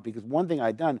want? Because one thing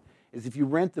I'd done is if you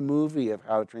rent the movie of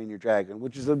How to Train Your Dragon,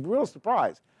 which is a real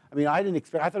surprise. I mean, I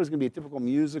thought it was going to be a typical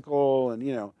musical,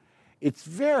 and, it's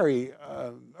very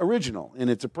original in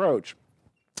its approach,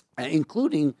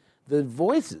 including the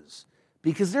voices,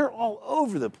 because they're all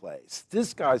over the place.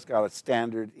 This guy's got a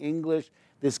standard English.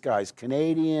 This guy's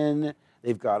Canadian.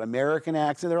 They've got American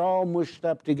accent. They're all mushed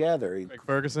up together. Craig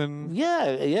Ferguson.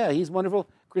 Yeah, he's wonderful.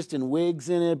 Kristen Wiig's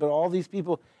in it, but all these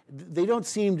people,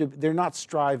 they're not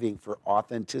striving for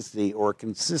authenticity or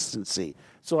consistency.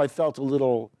 So I felt a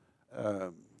little,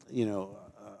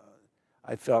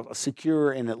 I felt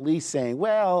secure in at least saying,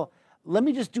 well, let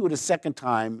me just do it a second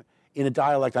time in a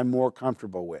dialect I'm more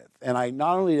comfortable with. And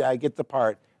not only did I get the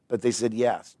part, but they said,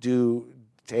 yes, do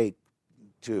take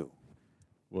 2.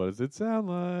 What does it sound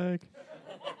like?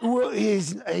 Well,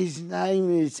 his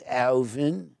name is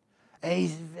Alvin.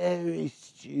 He's a very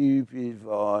stupid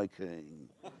Viking.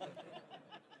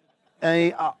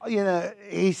 And,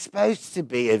 he's supposed to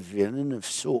be a villain of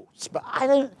sorts, but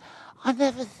I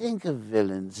never think of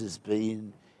villains as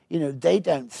being, they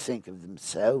don't think of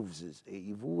themselves as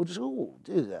evil at all,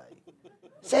 do they?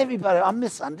 So everybody, I'm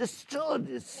misunderstood.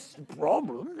 It's a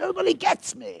problem. Nobody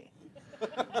gets me.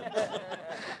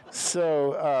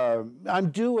 So I'm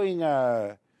doing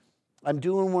I'm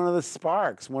doing one of the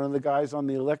Sparks, one of the guys on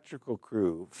the electrical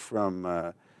crew from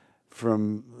the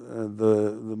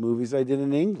movies I did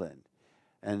in England.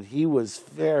 And he was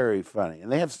very funny.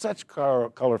 And they have such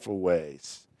colorful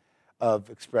ways of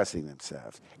expressing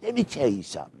themselves. Let me tell you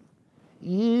something.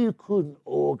 You couldn't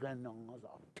organize a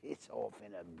piss off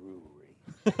in a brewery.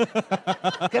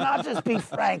 Can I just be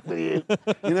frank with you?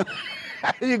 You know,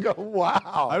 you go,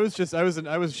 wow. I was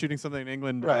shooting something in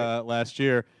England last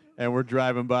year, and we're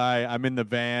driving by. I'm in the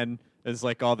van. It's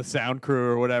like all the sound crew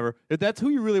or whatever. That's who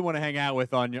you really want to hang out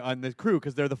with on the crew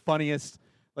because they're the funniest.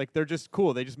 Like, they're just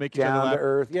cool. They just make each other laugh. Down to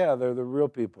earth. Yeah, they're the real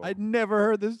people. I'd never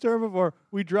heard this term before.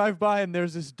 We drive by, and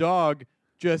there's this dog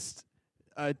just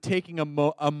taking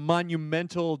a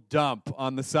monumental dump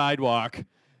on the sidewalk.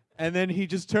 And then he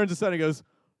just turns aside and goes,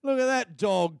 "Look at that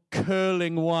dog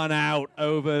curling one out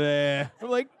over there." I'm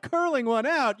like, curling one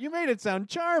out? You made it sound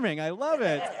charming. I love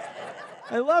it.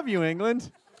 I love you,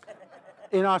 England.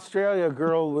 In Australia, a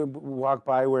girl would walk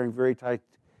by wearing very tight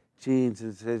jeans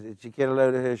and says, "Did you get a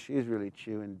load of her? She's really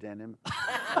chewing denim."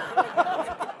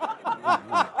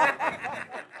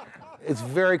 It's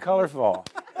very colorful,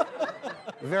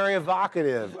 very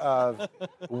evocative of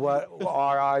what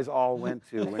our eyes all went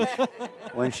to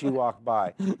when she walked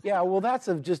by. Yeah, well, that's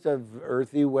just a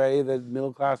earthy way that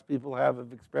middle-class people have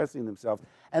of expressing themselves.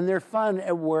 And they're fun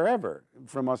wherever,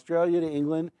 from Australia to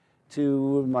England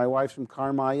to my wife's from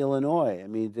Carmi, Illinois. I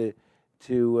mean,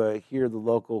 to hear the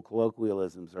local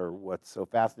colloquialisms are what's so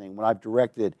fascinating. When I've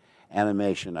directed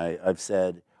animation, I've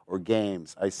said, or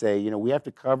games, I say, we have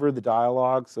to cover the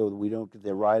dialogue so that we don't get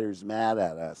the writers mad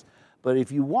at us. But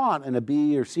if you want in a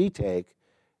B or C take,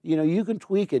 you can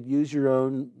tweak it, use your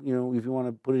own, if you want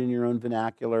to put it in your own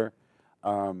vernacular,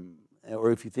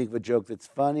 or if you think of a joke that's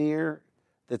funnier,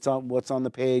 that's on what's on the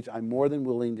page, I'm more than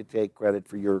willing to take credit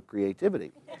for your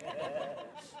creativity.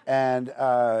 And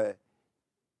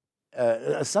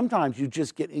sometimes you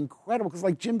just get incredible, because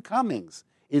like Jim Cummings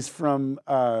is from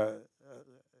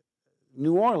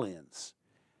New Orleans,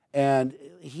 and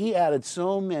he added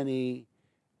so many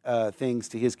things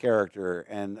to his character.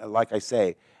 And like I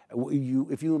say,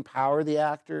 if you empower the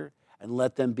actor and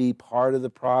let them be part of the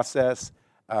process,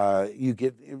 you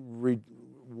get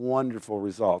wonderful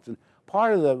results. And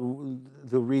part of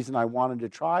the reason I wanted to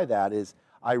try that is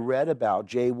I read about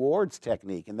Jay Ward's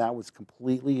technique, and that was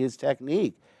completely his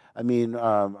technique. I mean,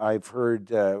 I've heard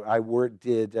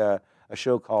did a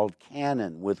show called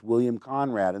Canon with William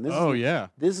Conrad, and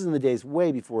this is in the days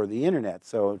way before the internet,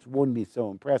 so it wouldn't be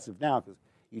so impressive now because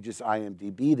you just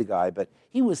IMDb the guy. But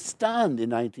he was stunned in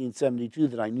 1972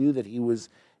 that I knew that he was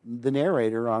the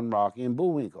narrator on Rocky and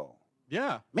Bullwinkle.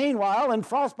 Yeah. Meanwhile, in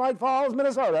Frostbite Falls,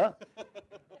 Minnesota.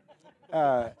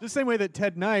 The same way that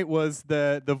Ted Knight was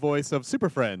the voice of Super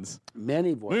Friends.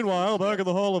 Many voices. Meanwhile, back at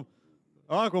the Hall of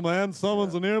Aquaman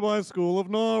summons a nearby school of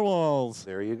narwhals.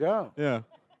 There you go. Yeah.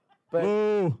 But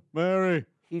Boo, Mary.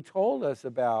 He told us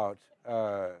about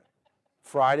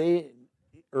Friday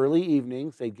early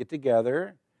evenings. They'd get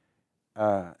together.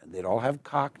 And they'd all have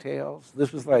cocktails.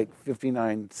 This was like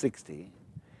 59, 60.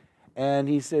 And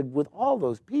he said, with all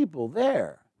those people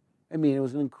there, I mean, it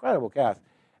was an incredible cast.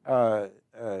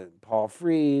 Paul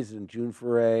Frees and June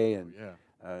Foray and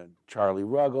Charlie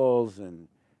Ruggles and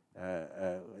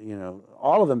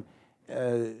all of them.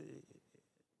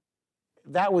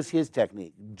 That was his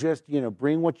technique. Just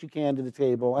bring what you can to the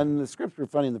table. And the scripts were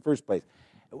funny in the first place.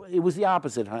 It was the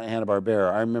opposite,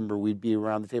 Hanna-Barbera. I remember we'd be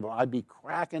around the table. I'd be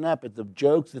cracking up at the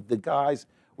jokes that the guys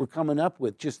were coming up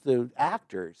with, just the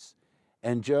actors.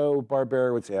 And Joe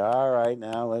Barbera would say, "All right,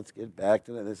 now let's get back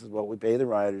to that. This is what we pay the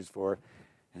writers for."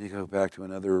 And you go back to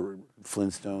another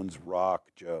Flintstones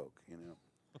rock joke,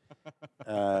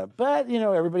 But,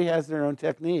 everybody has their own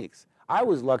techniques. I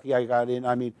was lucky I got in.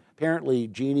 I mean, apparently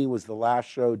Jeannie was the last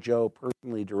show Joe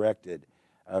personally directed.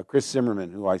 Chris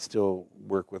Zimmerman, who I still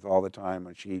work with all the time,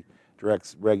 and she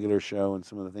directs regular show and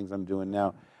some of the things I'm doing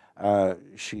now.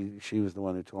 She was the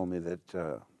one who told me that,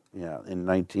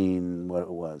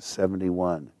 in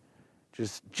 71,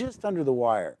 just under the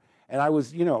wire. And I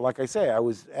was, like I say, I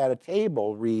was at a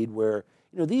table read where,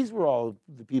 these were all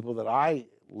the people that I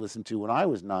listened to when I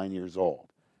was 9 years old.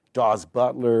 Dawes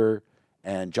Butler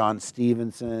and John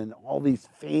Stevenson, all these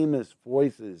famous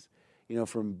voices,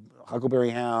 from Huckleberry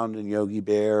Hound and Yogi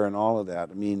Bear and all of that.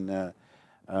 I mean,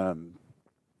 I'm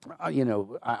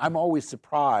always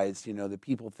surprised, that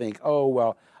people think, oh,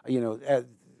 well,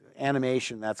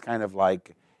 animation, that's kind of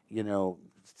like,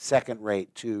 second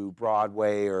rate to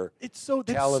Broadway or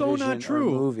television so not true.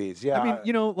 Or movies. Yeah, I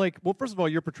mean, first of all,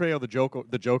 your portrayal of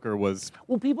the Joker was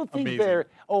people think amazing. they're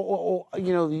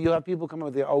you have people come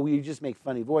up with you just make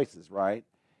funny voices, right?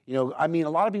 You know, I mean, a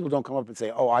lot of people don't come up and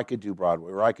say, "Oh, I could do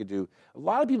Broadway," or "I could do." A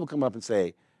lot of people come up and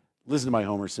say, "Listen to my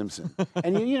Homer Simpson,"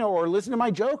 and you know, or "Listen to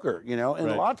my Joker," you know. And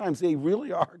a lot of times they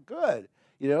really are good.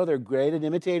 You know, they're great at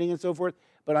imitating and so forth.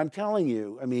 But I'm telling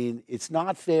you, I mean, it's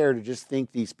not fair to just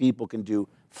think these people can do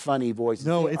funny voices.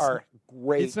 No, they are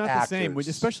great It's not actors. the same,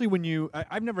 especially when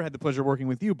I've never had the pleasure of working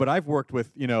with you, but I've worked with,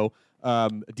 you know,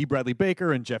 D. Bradley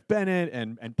Baker and Jeff Bennett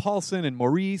and Paulson and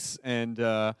Maurice and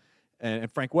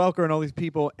Frank Welker and all these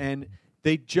people, and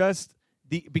they just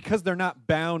because they're not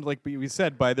bound, like we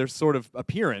said, by their sort of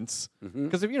appearance.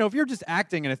 Because if you're just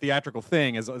acting in a theatrical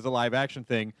thing as a live action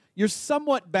thing, you're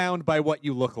somewhat bound by what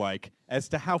you look like as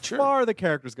to how far the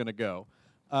character's going to go.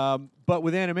 But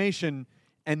with animation,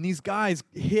 and these guys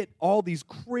hit all these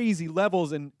crazy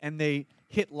levels, and they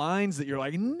hit lines that you're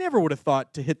like, never would have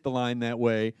thought to hit the line that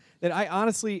way. That I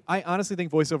honestly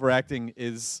think voiceover acting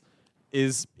is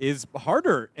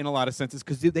harder in a lot of senses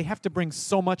because they have to bring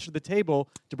so much to the table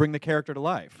to bring the character to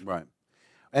life. Right.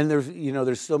 And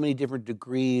there's so many different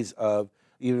degrees of,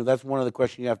 that's one of the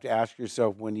questions you have to ask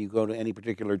yourself when you go to any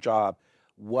particular job.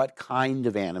 What kind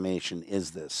of animation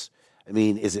is this? I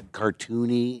mean, is it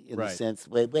cartoony in the sense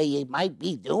where you might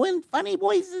be doing funny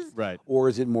voices? Right. Or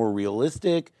is it more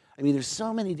realistic? I mean, there's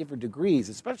so many different degrees,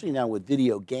 especially now with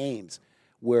video games,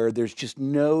 where there's just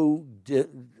no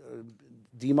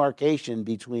demarcation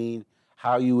between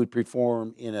how you would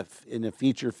perform in a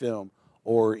feature film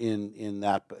or in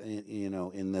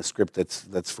the script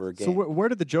that's for a game. So where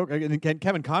did the joke?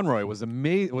 Kevin Conroy was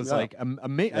amazing. Like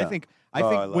amazing. Yeah. I think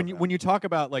when you talk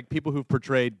about like people who've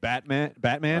portrayed Batman,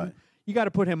 Right. you got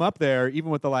to put him up there even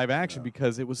with the live action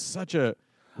because it was such a.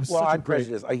 I'm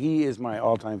prejudiced. He is my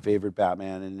all-time favorite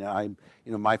Batman, and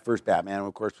my first Batman,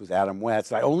 of course, was Adam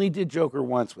West. I only did Joker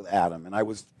once with Adam, and I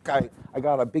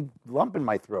got a big lump in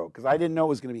my throat because I didn't know it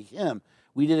was going to be him.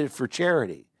 We did it for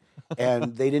charity,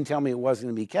 and they didn't tell me it wasn't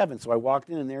going to be Kevin. So I walked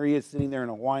in, and there he is sitting there in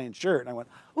a Hawaiian shirt, and I went,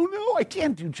 "Oh no, I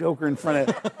can't do Joker in front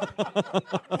of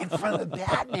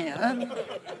Batman.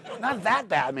 Not that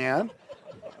Batman.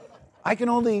 I can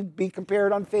only be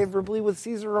compared unfavorably with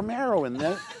Cesar Romero in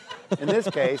this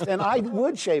case, and I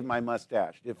would shave my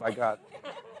mustache if I got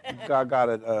an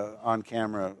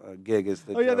on-camera gig as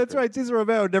the Joker. Yeah, that's right. Cesar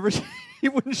Romero he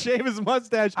wouldn't shave his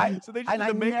mustache, so they just put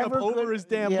the makeup over his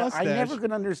damn mustache. I never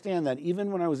could understand that.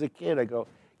 Even when I was a kid, I go,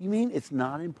 "You mean it's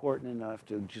not important enough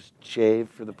to just shave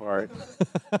for the part?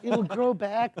 It'll grow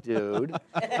back, dude."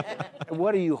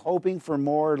 What are you hoping for,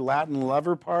 more Latin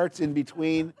lover parts in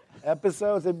between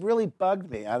episodes? It really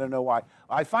bugged me. I don't know why.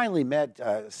 I finally met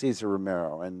Cesar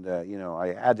Romero, and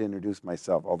I had to introduce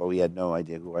myself, although he had no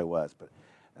idea who I was. But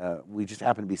we just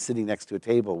happened to be sitting next to a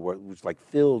table where it was like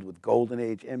filled with Golden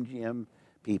Age MGM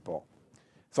people.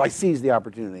 So I seized the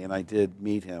opportunity, and I did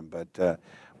meet him. But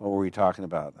what were we talking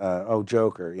about?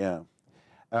 Joker, yeah.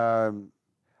 The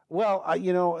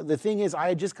thing is, I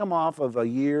had just come off of a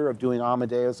year of doing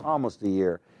Amadeus, almost a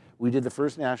year. We did the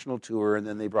first national tour, and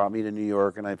then they brought me to New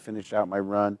York, and I finished out my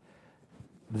run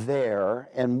there.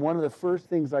 And one of the first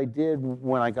things I did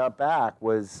when I got back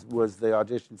was the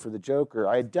audition for the Joker.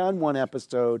 I had done one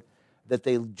episode that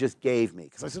they just gave me,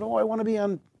 because I said, I want to be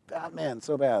on Batman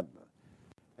so bad.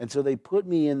 And so they put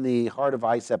me in the Heart of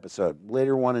Ice episode,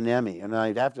 later won an Emmy. And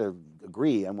I'd have to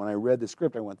agree, and when I read the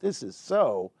script, I went, this is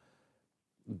so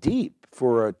deep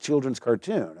for a children's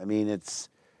cartoon. I mean, it's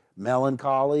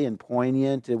melancholy and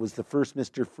poignant. It was the first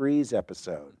Mr. Freeze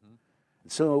episode.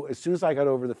 So as soon as I got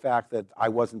over the fact that I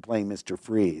wasn't playing Mr.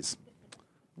 Freeze,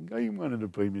 I wanted to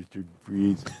play Mr.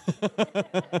 Freeze.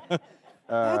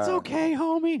 That's okay,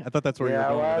 homie. I thought that's where you were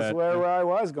going with that. That's where I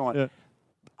was going. Yeah.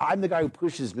 I'm the guy who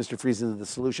pushes Mr. Freeze into the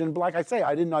solution. But like I say,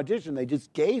 I didn't audition. They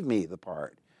just gave me the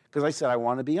part because I said I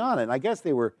want to be on it. And I guess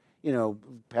they were,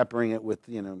 peppering it with,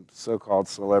 so-called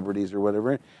celebrities or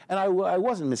whatever. And I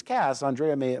wasn't miscast.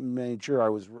 Andrea made sure I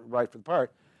was right for the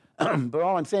part. But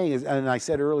all I'm saying is, and I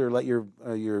said earlier, let your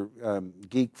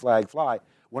geek flag fly.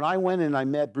 When I went and I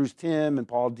met Bruce Timm and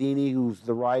Paul Dini, who's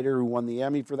the writer who won the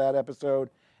Emmy for that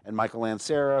episode, and Michael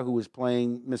Ansara, who was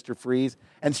playing Mr. Freeze,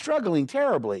 and struggling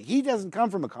terribly. He doesn't come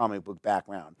from a comic book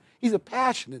background. He's a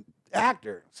passionate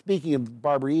actor. Speaking of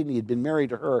Barbara Eden, he had been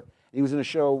married to her. He was in a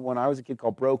show when I was a kid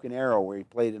called Broken Arrow, where he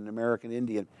played an American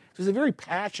Indian. So he's a very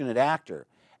passionate actor.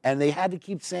 And they had to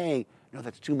keep saying, no,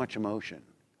 that's too much emotion.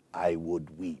 I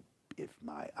would weep if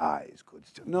my eyes could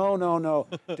still. No.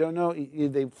 Don't know.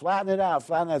 They flatten it out.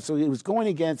 So he was going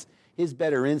against his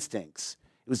better instincts.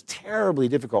 It was terribly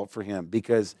difficult for him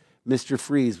because Mr.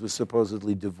 Freeze was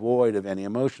supposedly devoid of any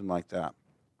emotion like that.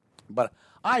 But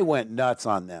I went nuts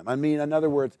on them. I mean, in other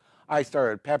words, I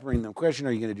started peppering them question,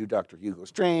 are you going to do Dr. Hugo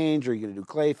Strange? Are you going to do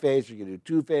Clayface? Are you going to do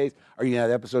Two-Face? Are you going to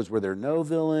have episodes where there are no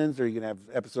villains? Are you going to have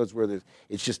episodes where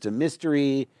it's just a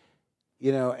mystery?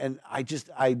 You know, and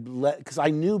because I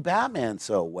knew Batman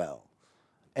so well.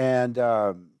 And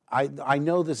I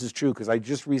know this is true because I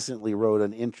just recently wrote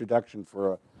an introduction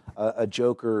for a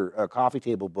Joker coffee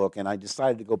table book, and I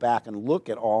decided to go back and look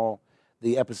at all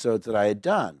the episodes that I had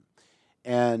done.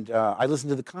 And I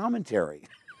listened to the commentary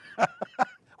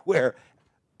where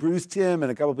Bruce Timm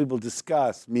and a couple people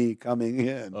discuss me coming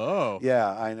in. Oh.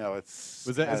 Yeah, I know. Is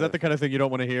that the kind of thing you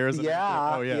don't want to hear?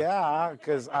 Yeah,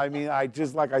 because I mean,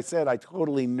 like I said, I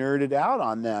totally nerded out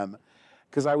on them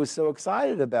because I was so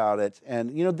excited about it.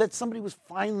 And, you know, that somebody was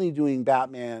finally doing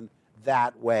Batman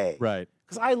that way. Right.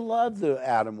 Because I love the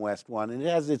Adam West one, and it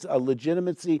has a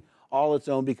legitimacy all its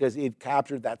own because it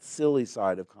captured that silly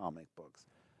side of comic books.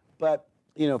 But,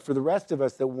 you know, for the rest of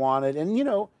us that wanted, and, you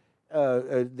know,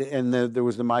 there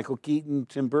was the Michael Keaton,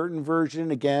 Tim Burton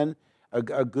version, again, a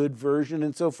good version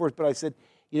and so forth. But I said,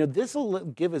 you know, this will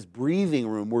give us breathing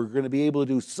room. We're going to be able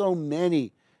to do so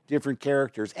many different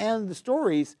characters. And the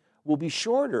stories will be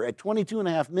shorter. At 22 and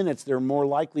a half minutes, they're more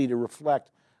likely to reflect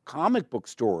comic book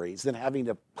stories than having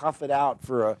to puff it out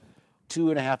for a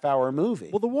 2.5 hour movie.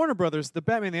 Well, the Warner Brothers, the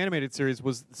Batman the Animated Series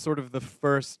was sort of the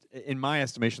first, in my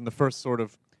estimation, the first sort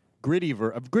of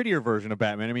grittier version of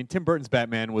Batman. I mean, Tim Burton's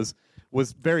Batman was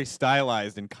very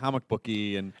stylized and comic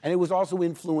booky, and it was also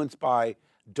influenced by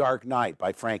Dark Knight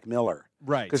by Frank Miller.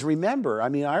 Right. Because remember, I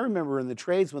remember in the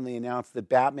trades when they announced that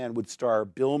Batman would star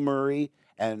Bill Murray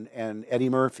and Eddie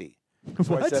Murphy.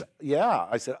 So What?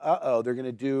 I said, uh-oh, they're going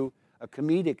to do a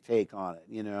comedic take on it,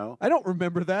 you know? I don't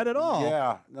remember that at all.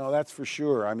 Yeah, no, that's for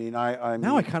sure. I mean,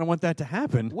 now I kind of want that to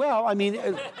happen. Well, I mean,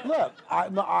 look,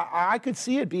 I could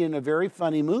see it being a very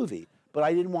funny movie, but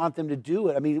I didn't want them to do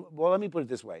it. I mean, well, let me put it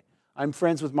this way. I'm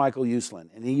friends with Michael Uslan,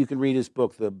 and you can read his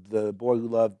book, The Boy Who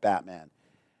Loved Batman.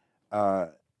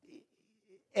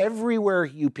 Everywhere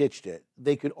you pitched it,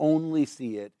 they could only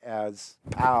see it as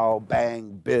pow,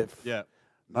 bang, biff. Yeah.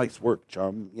 Nice work,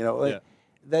 chum. You know,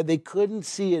 that they couldn't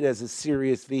see it as a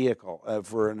serious vehicle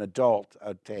for an adult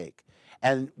take.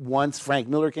 And once Frank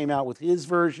Miller came out with his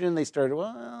version, they started,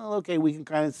 well, okay, we can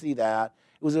kind of see that.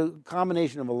 It was a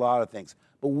combination of a lot of things.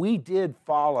 But we did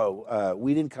follow,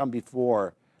 we didn't come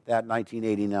before that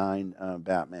 1989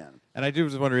 Batman. And I do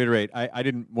just want to reiterate, I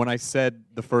didn't, when I said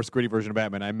the first gritty version of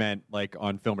Batman, I meant like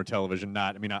on film or television,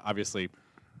 not, I mean, obviously,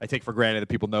 I take for granted that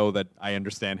people know that I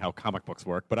understand how comic books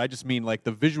work, but I just mean like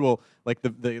the visual, like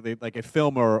the like a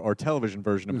film or television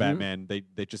version of Batman,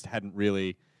 they just hadn't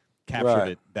really captured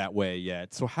it that way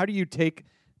yet. So how do you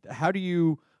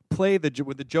play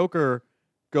with the Joker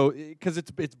because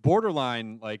it's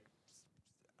borderline like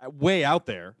way out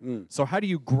there. So how do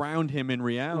you ground him in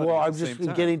reality? Well, I'm just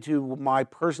getting to my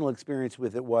personal experience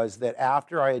with it was that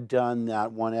after I had done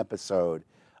that one episode,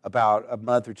 about a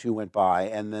month or two went by,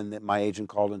 and then my agent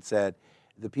called and said,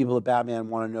 the people at Batman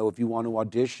want to know if you want to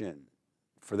audition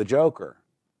for the Joker.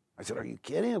 I said, are you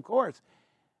kidding? Of course.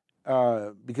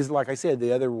 Because like I said,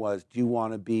 the other was, do you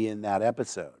want to be in that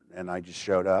episode? And I just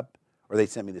showed up, or they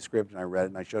sent me the script and I read it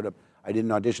and I showed up. I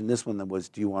didn't audition. This one that was,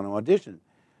 do you want to audition?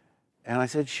 And I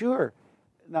said, sure.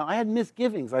 Now, I had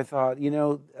misgivings. I thought,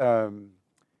 Joker's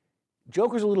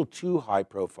a little too high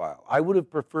profile. I would have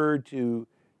preferred to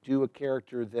do a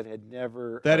character that had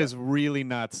never... That is really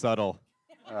not subtle.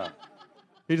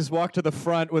 He just walked to the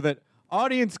front with it.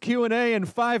 Audience Q&A in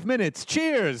 5 minutes.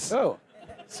 Cheers! Oh,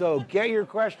 so get your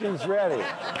questions ready.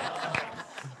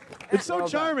 It's so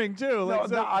charming, too.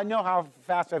 No, I know how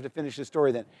fast I have to finish the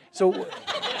story then. So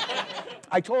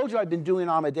I told you I'd been doing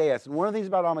Amadeus, and one of the things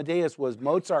about Amadeus was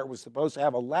Mozart was supposed to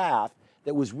have a laugh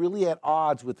that was really at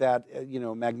odds with that,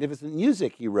 magnificent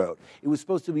music he wrote. It was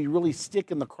supposed to be really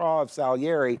stick in the craw of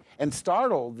Salieri and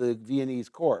startle the Viennese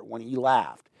court when he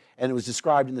laughed. And it was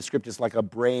described in the script as like a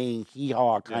braying,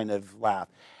 hee-haw kind of laugh.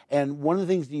 And one of the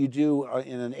things that you do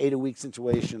in an 8-a-week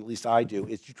situation, at least I do,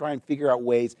 is you try and figure out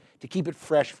ways to keep it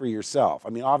fresh for yourself. I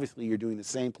mean, obviously you're doing the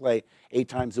same play 8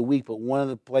 times a week, but one of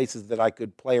the places that I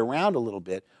could play around a little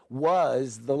bit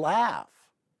was the laugh.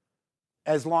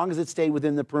 As long as it stayed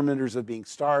within the perimeters of being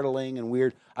startling and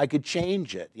weird, I could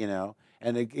change it,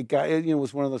 And it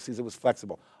was one of those things that was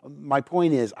flexible. My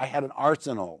point is, I had an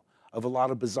arsenal of a lot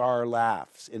of bizarre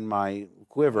laughs in my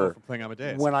quiver playing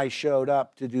Amadeus. When I showed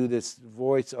up to do this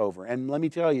voiceover. And let me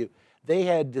tell you, they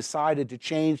had decided to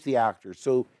change the actors.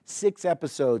 So 6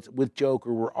 episodes with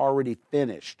Joker were already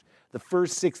finished. The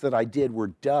first 6 that I did were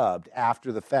dubbed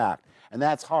after the fact. And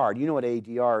that's hard. You know what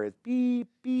ADR is? Beep,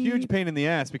 beep. Huge pain in the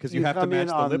ass because you have to match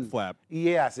the lip flap.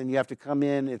 Yes, and you have to come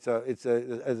in. It's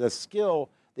a skill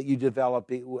that you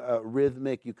develop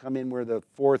rhythmic. You come in where the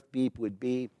fourth beep would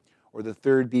be, or the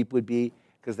third beep would be,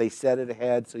 because they set it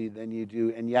ahead. So then you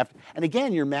do, and you have to, and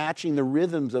again, you're matching the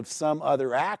rhythms of some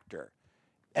other actor.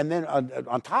 And then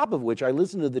on top of which, I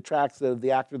listened to the tracks of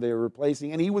the actor they were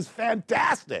replacing, and he was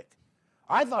fantastic.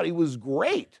 I thought he was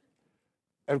great.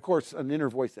 And of course, an inner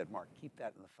voice said, "Mark, keep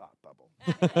that in the thought bubble.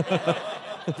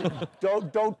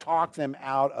 don't talk them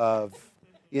out of,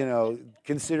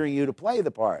 considering you to play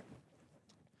the part."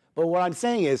 But what I'm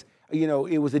saying is,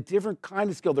 it was a different kind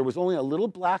of skill. There was only a little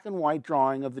black and white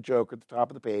drawing of the Joker at the top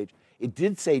of the page. It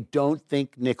did say, "Don't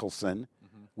think Nicholson,"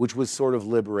 which was sort of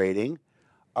liberating.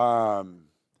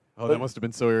 That must have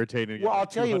been so irritating. Well, I'll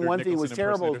tell you one thing that was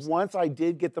terrible. Is once I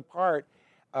did get the part,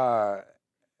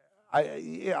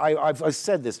 I've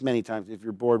said this many times. If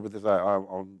you're bored with this,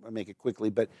 I'll make it quickly.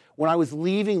 But when I was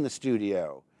leaving the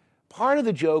studio, part of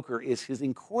the Joker is his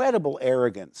incredible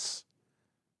arrogance.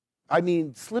 I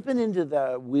mean, slipping into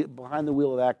behind the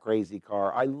wheel of that crazy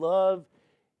car. I love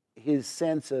his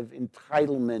sense of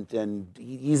entitlement, and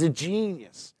he's a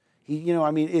genius.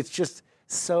 It's just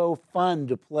so fun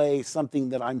to play something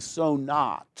that I'm so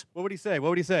not. What would he say?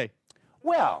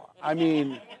 Well,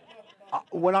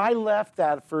 when I left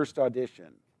that first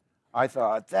audition, I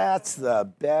thought, that's the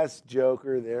best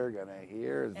Joker they're going to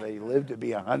hear as they live to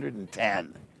be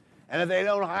 110. And if they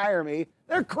don't hire me,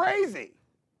 they're crazy.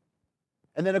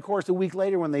 And then, of course, a week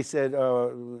later when they said,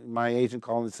 my agent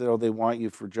called and said, they want you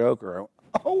for Joker. I went,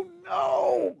 oh,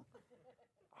 no,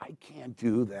 I can't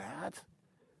do that.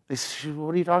 They said,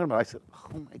 what are you talking about? I said,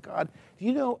 oh, my God.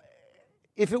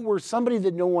 If it were somebody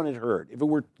that no one had heard, if it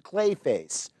were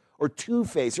Clayface or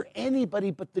Two-Face or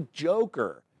anybody but the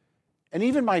Joker, and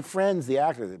even my friends, the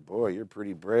actors, said, boy, you're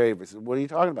pretty brave. I said, what are you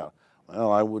talking about?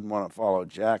 Well, I wouldn't want to follow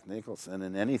Jack Nicholson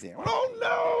in anything. I went, oh,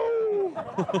 no!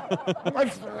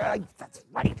 That's right.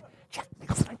 Jack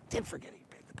Nicholson, I did forget he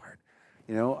played the part.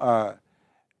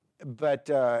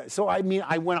 So I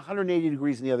went 180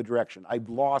 degrees in the other direction. I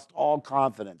lost all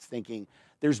confidence, thinking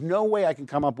there's no way I can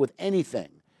come up with anything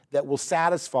that will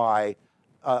satisfy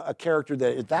a character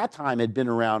that at that time had been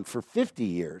around for 50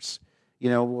 years,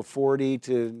 40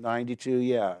 to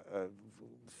 92,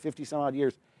 50 some odd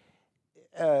years.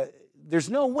 There's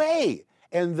no way.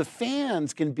 And the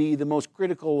fans can be the most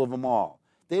critical of them all.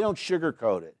 They don't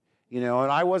sugarcoat it, and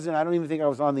I don't even think I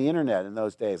was on the internet in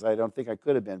those days. I don't think I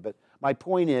could have been. But my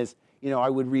point is, I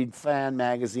would read fan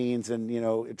magazines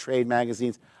and, trade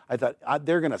magazines. I thought,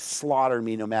 they're going to slaughter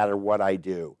me no matter what I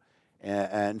do.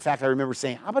 And in fact, I remember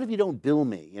saying, how about if you don't bill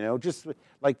me? Just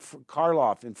like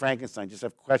Karloff in Frankenstein, just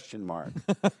have question mark.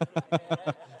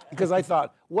 Because I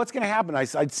thought, what's going to happen?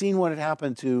 I'd seen what had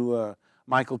happened to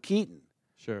Michael Keaton.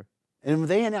 Sure. And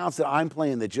they announced that I'm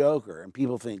playing the Joker, and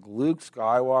people think, Luke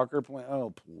Skywalker playing,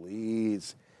 oh,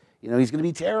 please. He's going to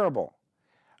be terrible.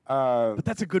 But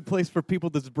that's a good place for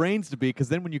people's brains to be, because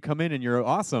then when you come in and you're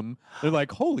awesome, they're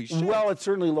like, holy shit. Well, it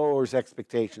certainly lowers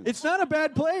expectations. It's not a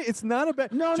bad play. It's not a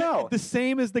bad... No. The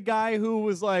same as the guy who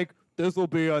was like, this will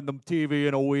be on the TV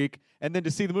in a week, and then to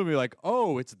see the movie, you're like,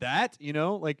 oh, it's that?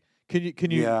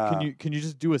 Can you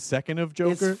just do a second of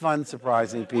Joker? It's fun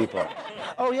surprising people.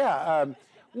 Oh, yeah.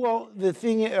 Well, the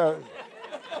thing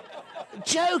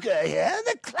Joker here,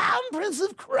 the clown prince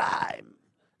of crime,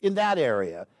 in that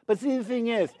area. But see, the thing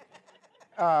is,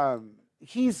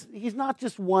 he's not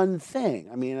just one thing.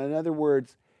 In other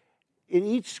words, in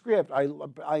each script, I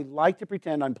like to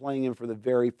pretend I'm playing him for the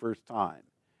very first time.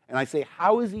 And I say,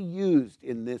 how is he used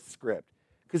in this script?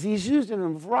 Because he's used in a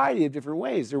variety of different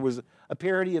ways. There was a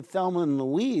parody of Thelma and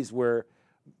Louise where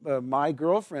my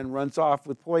girlfriend runs off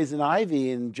with poison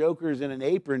ivy and Joker's in an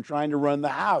apron trying to run the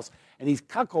house. And he's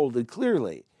cuckolded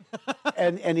clearly.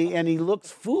 and he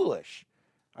looks foolish.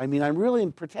 I'm really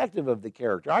protective of the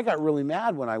character. I got really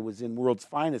mad when I was in World's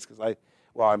Finest because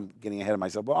I'm getting ahead of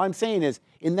myself. What I'm saying is,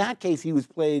 in that case, he was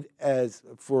played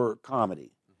for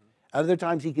comedy. Other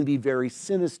times he can be very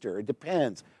sinister. It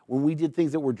depends. When we did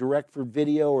things that were direct for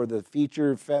video or the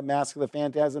feature Mask of the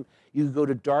Phantasm, you could go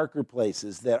to darker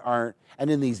places that aren't, and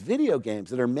in these video games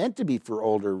that are meant to be for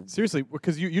older. Seriously,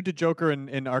 because you did Joker in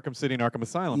Arkham City and Arkham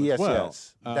Asylum as well.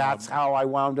 Yes. That's how I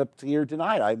wound up here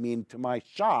tonight. To my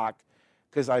shock,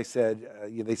 because I said,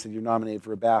 they said, you're nominated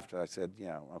for a BAFTA. I said,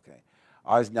 yeah, okay.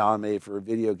 I was nominated for a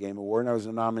video game award, and I was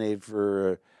nominated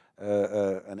for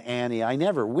an Annie. I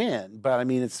never win, but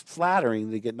it's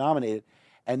flattering to get nominated.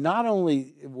 And not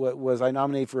only was I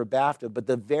nominated for a BAFTA, but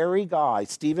the very guy,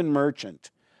 Stephen Merchant,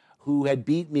 who had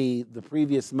beat me the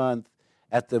previous month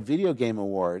at the Video Game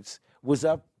Awards, was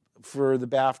up for the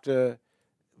BAFTA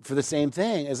for the same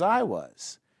thing as I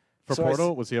was. For So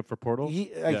Portal? Was he up for Portal?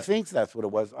 I think that's what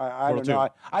it was. I don't Portal know.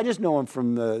 2. I just know him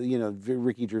from the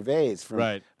Ricky Gervais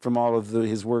from all of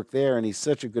his work there, and he's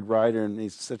such a good writer and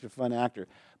he's such a fun actor.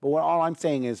 But all I'm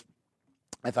saying is,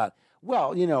 I thought,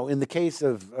 well, in the case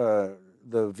of the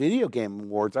video game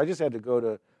awards, I just had to go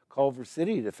to Culver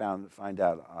City to find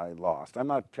out I lost. I'm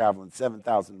not traveling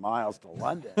 7,000 miles to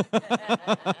London.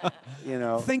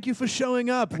 Thank you for showing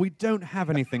up. We don't have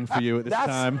anything for you at this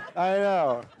time. I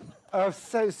know. I'm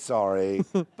so sorry.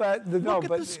 But Look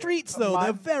at the streets, though.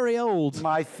 They're very old.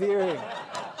 My theory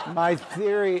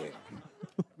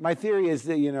is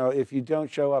that if you don't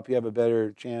show up, you have a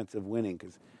better chance of winning.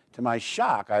 Because to my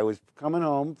shock, I was coming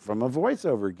home from a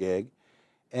voiceover gig,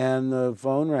 and the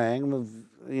phone rang,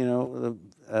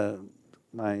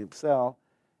 my cell,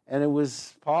 and it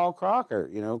was Paul Crocker,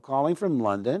 calling from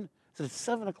London. I said, it's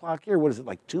 7 o'clock here. What is it,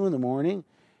 like 2 in the morning?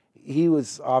 He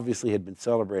obviously had been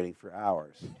celebrating for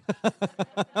hours.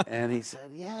 And he said,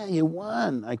 yeah, you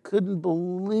won. I couldn't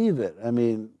believe it. I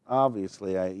mean,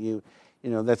 obviously,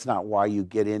 that's not why you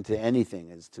get into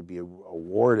anything, is to be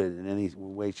awarded in any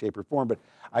way, shape, or form. But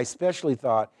I especially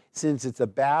thought, since it's a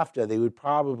BAFTA, they would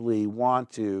probably want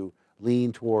to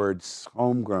lean towards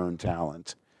homegrown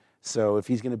talent. So if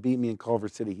he's going to beat me in Culver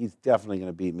City, he's definitely going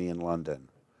to beat me in London.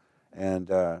 And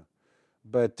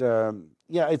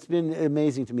yeah, it's been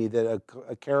amazing to me that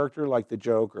a character like the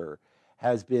Joker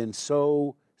has been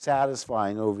so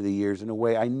satisfying over the years in a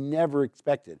way I never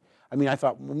expected. I mean, I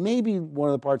thought maybe one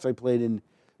of the parts I played in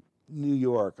New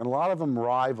York, and a lot of them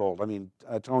rivaled. I mean,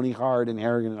 Tony Hart in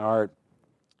Harrigan and Hart,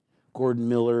 Gordon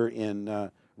Miller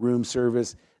in Room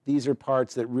Service. These are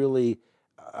parts that really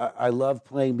I love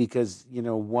playing because,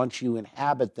 once you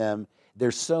inhabit them,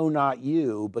 they're so not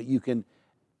you, but you can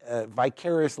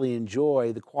vicariously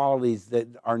enjoy the qualities that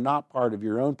are not part of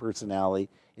your own personality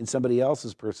in somebody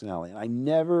else's personality. And I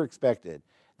never expected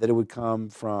that it would come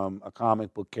from a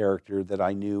comic book character that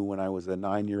I knew when I was a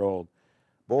 9-year-old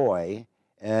boy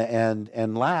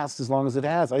and last as long as it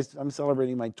has. I'm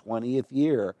celebrating my 20th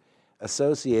year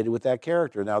associated with that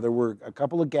character. Now, there were a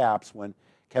couple of gaps when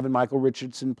Kevin Michael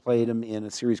Richardson played him in a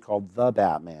series called The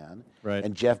Batman, right,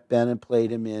 and Jeff Bennett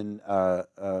played him in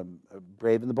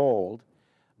Brave and the Bold.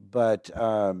 But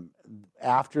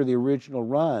after the original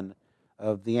run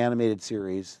of the animated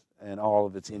series and all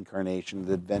of its incarnations,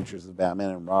 the adventures of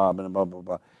Batman and Robin and blah, blah,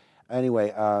 blah.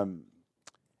 Anyway,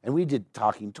 and we did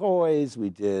talking toys, we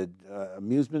did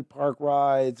amusement park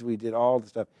rides, we did all the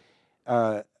stuff.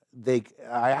 I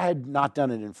had not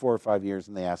done it in 4 or 5 years,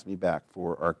 and they asked me back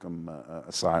for Arkham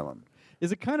Asylum.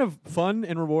 Is it kind of fun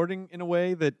and rewarding in a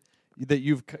way that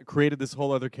you've created this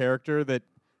whole other character that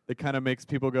kind of makes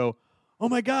people go, oh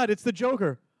my God, it's the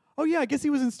Joker. Oh yeah, I guess he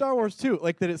was in Star Wars too.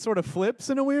 Like that it sort of flips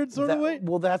in a weird sort of way?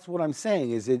 Well, that's what I'm saying,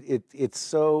 is it's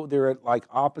so, they're at like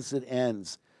opposite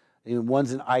ends.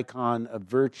 One's an icon of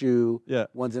virtue,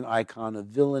 one's an icon of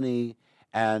villainy.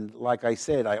 And like I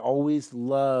said, I always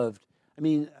loved,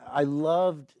 I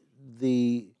loved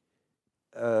the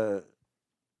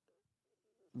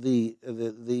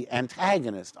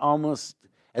antagonist almost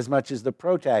as much as the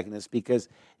protagonist, because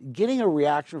getting a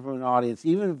reaction from an audience,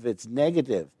 even if it's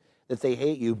negative, that they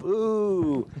hate you,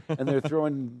 boo, and they're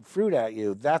throwing fruit at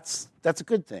you, that's a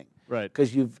good thing. Right.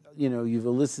 Because you've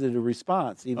elicited a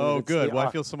response. Even oh, good. Well, I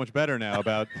feel so much better now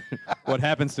about what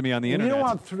happens to me on the internet. You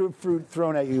don't want fruit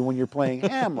thrown at you when you're playing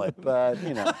Hamlet, but,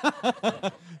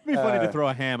 It'd be funny to throw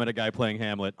a ham at a guy playing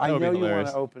Hamlet. That I would know be you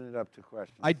hilarious. want to open it up to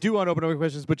questions. I do want to open up to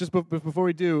questions, but just before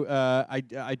we do,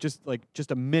 I just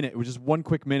a minute, just one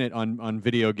quick minute on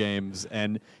video games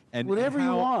and whatever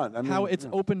how, you want. How it's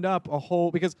opened up a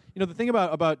whole, because the thing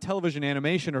about television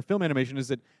animation or film animation is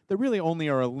that there really only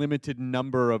are a limited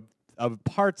number of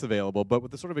parts available, but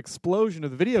with the sort of explosion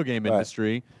of the video game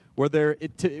industry, where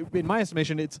in my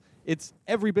estimation, it's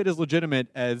every bit as legitimate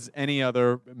as any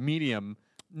other medium.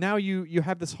 Now you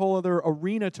have this whole other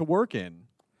arena to work in.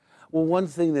 Well, one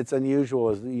thing that's unusual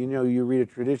is, you read a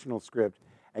traditional script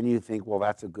and you think, well,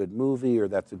 that's a good movie, or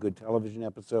that's a good television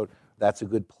episode, that's a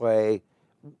good play.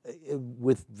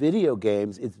 With video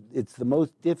games, it's the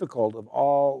most difficult of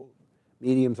all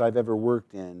mediums I've ever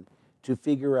worked in to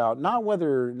figure out not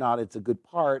whether or not it's a good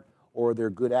part, or they're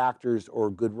good actors,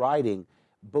 or good writing,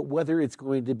 but whether it's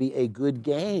going to be a good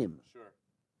game. Sure.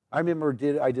 I remember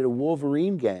I did a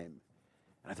Wolverine game.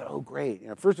 And I thought, oh, great.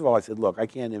 First of all, I said, look, I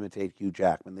can't imitate Hugh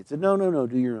Jackman. They said, no,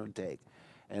 do your own take.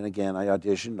 And again, I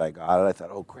auditioned, I got it. I thought,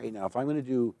 oh, great. Now, if I'm going to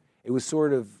do, it was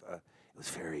sort of, it was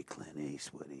very Clint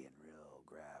Eastwoody and real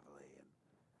gravelly. And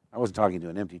I wasn't talking to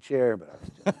an empty chair, but I was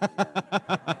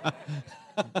just,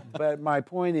 But my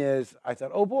point is, I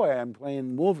thought, oh, boy, I'm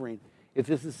playing Wolverine. If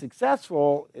this is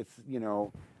successful, it's,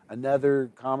 another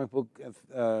comic book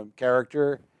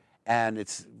character, and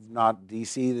it's not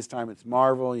DC this time, it's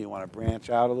Marvel. You want to branch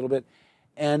out a little bit.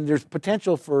 And there's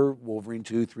potential for Wolverine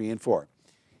 2, 3, and 4.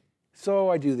 So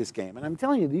I do this game. And I'm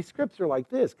telling you, these scripts are like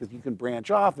this because you can branch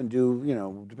off and do,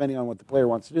 depending on what the player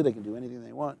wants to do, they can do anything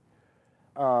they want.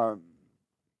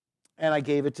 And I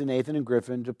gave it to Nathan and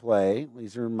Griffin to play.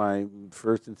 These are my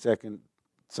first and second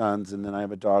sons, and then I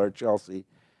have a daughter, Chelsea.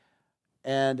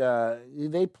 And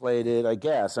they played it, I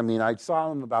guess. I mean, I saw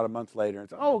them about a month later and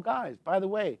said, oh, guys, by the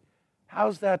way,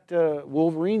 how's that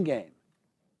Wolverine game?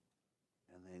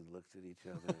 And they looked at each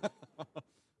other.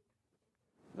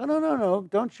 No,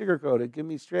 don't sugarcoat it. Give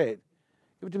me straight.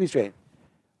 Give it to me straight.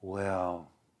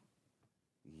 Well,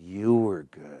 you were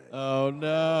good. Oh,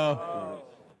 no.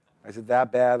 I said,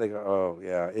 that bad? They go, oh,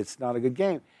 yeah, it's not a good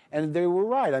game. And they were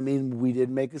right. I mean, we did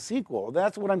make a sequel.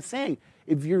 That's what I'm saying.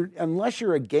 Unless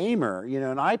you're a gamer,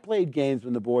 and I played games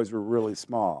when the boys were really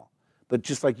small. But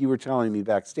just like you were telling me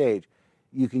backstage,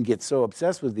 you can get so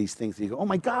obsessed with these things that you go, oh,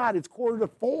 my God, it's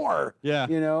 3:45. Yeah.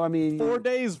 I mean. 4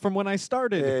 days from when I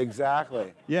started.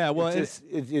 Exactly. Yeah, well.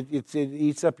 It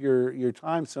eats up your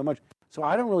time so much. So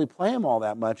I don't really play them all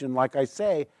that much. And like I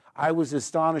say, I was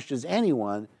astonished as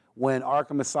anyone when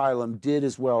Arkham Asylum did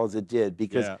as well as it did,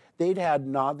 because they had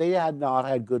not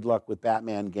had good luck with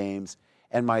Batman games.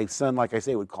 And my son, like I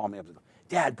say, would call me up and go,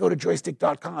 Dad, go to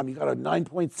joystick.com. You got a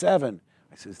 9.7.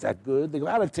 I said, is that good? They go,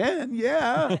 out of 10,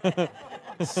 yeah.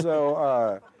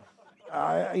 So,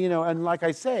 and like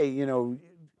I say,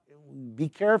 be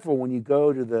careful when you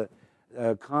go to the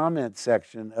comment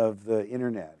section of the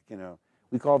internet.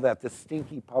 We call that the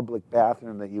stinky public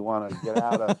bathroom that you want to get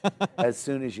out of as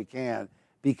soon as you can,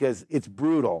 because it's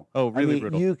brutal. Oh, really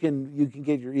brutal. You can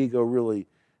get your ego really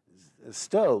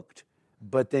stoked,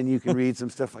 but then you can read some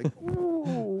stuff like,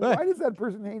 ooh, why does that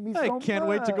person hate me so much? I can't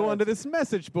wait to go onto this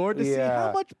message board to see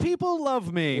how much people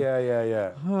love me.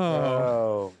 Yeah.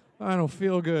 Oh, I don't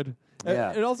feel good.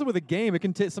 Yeah. And also with a game,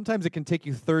 sometimes it can take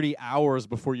you 30 hours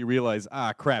before you realize,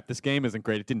 crap, this game isn't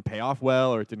great. It didn't pay off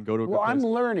well, or it didn't go to a good place. Well, I'm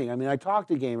learning. I mean, I talk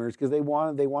to gamers because they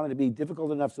want it to be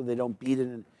difficult enough so they don't beat it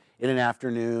in an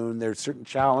afternoon. There's certain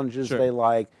challenges they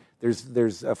like.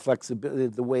 There's a flexibility,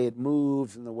 the way it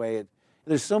moves and the way it.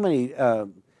 There's so many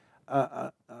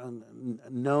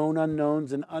known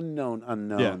unknowns and unknown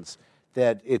unknowns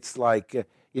that it's like,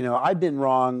 I've been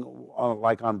wrong,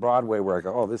 like on Broadway, where I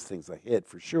go, oh, this thing's a hit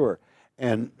for sure,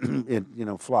 and it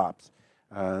flops.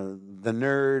 The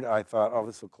Nerd, I thought, oh,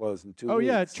 this will close in 2 weeks. Oh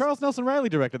yeah, Charles Nelson Riley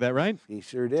directed that, right? He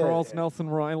sure did. Charles Nelson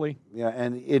Riley. Yeah,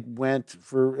 and it ran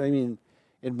for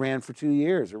 2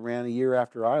 years. It ran a year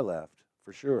after I left.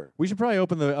 For sure. We should probably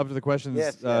open up to the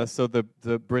questions so the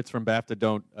Brits from BAFTA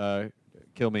don't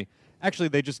kill me. Actually,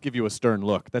 they just give you a stern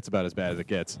look. That's about as bad as it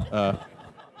gets.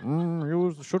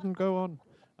 You shouldn't go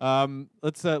on.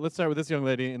 Let's start with this young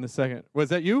lady in the second. Was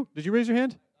that you? Did you raise your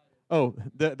hand? Oh,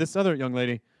 this other young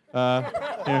lady.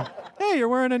 Here. Hey, you're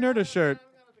wearing a Nerdist shirt.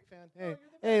 I'm kind of a big fan.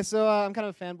 Hey, so I'm kind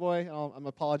of a fanboy. I'm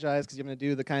apologize because you're going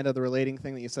to do the relating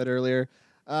thing that you said earlier.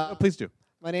 Please do.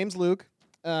 My name's Luke.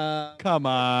 Come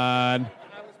on.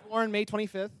 I was born May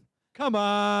 25th. Come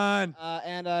on.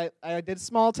 And I did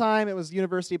small time. It was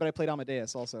university, but I played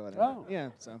Amadeus also. Oh. Yeah,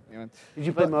 so anyway. Did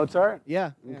you play Mozart?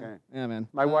 Yeah. Okay. Yeah, man.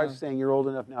 My wife's saying you're old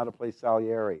enough now to play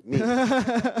Salieri. Me.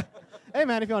 Hey,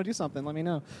 man, if you want to do something, let me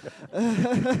know.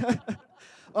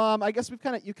 I guess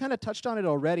you kind of touched on it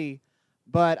already,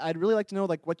 but I'd really like to know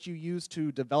what you used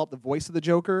to develop the voice of the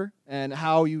Joker and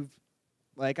how you've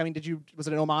was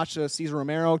it an homage to Cesar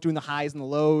Romero doing the highs and the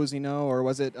lows, or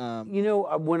was it?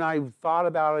 When I thought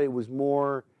about it, it was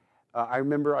more. I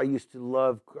remember I used to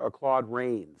love Claude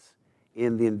Rains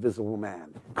in The Invisible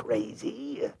Man.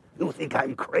 Crazy? You think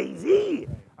I'm crazy?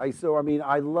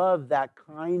 I love that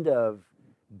kind of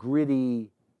gritty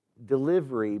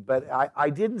delivery, but I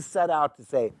didn't set out to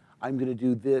say I'm going to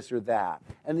do this or that.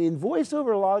 And in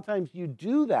voiceover, a lot of times you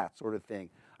do that sort of thing.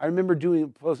 I remember I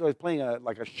was playing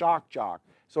a shock jock,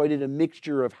 so I did a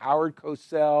mixture of Howard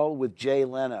Cosell with Jay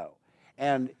Leno.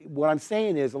 And what I'm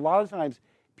saying is, a lot of times,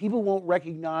 people won't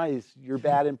recognize your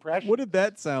bad impression. What did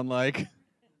that sound like?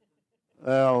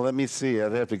 Well, let me see.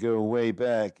 I'd have to go way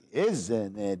back.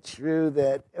 Isn't it true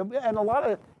that... And a lot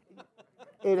of...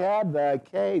 It had the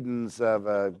cadence of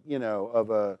a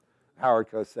Howard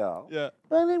Cosell. Yeah.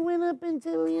 But it went up into,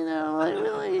 I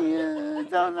really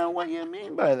don't know what you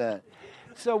mean by that.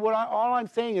 So all I'm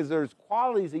saying is there's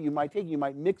qualities that you might take. You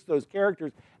might mix those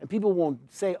characters, and people won't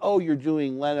say, "Oh, you're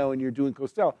doing Leno and you're doing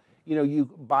Cosell." You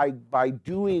by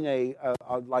doing a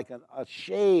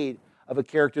shade of a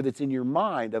character that's in your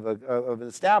mind, of an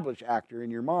established actor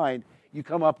in your mind, you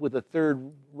come up with a third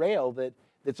rail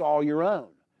that's all your own.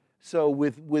 So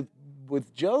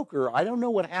with Joker, I don't know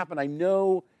what happened. I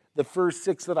know the first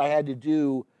 6 that I had to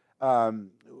do.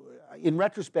 In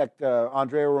retrospect,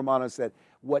 Andrea Romano said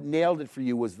what nailed it for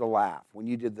you was the laugh. When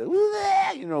you did the,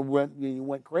 you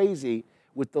went crazy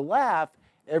with the laugh.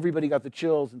 Everybody got the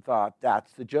chills and thought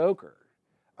that's the Joker.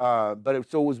 So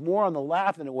it was more on the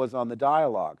laugh than it was on the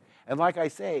dialogue. And like I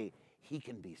say, he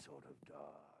can be sort of dark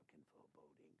and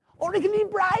foreboding, or he can be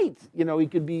bright.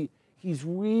 He's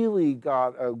really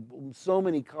got so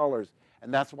many colors,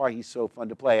 and that's why he's so fun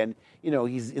to play. And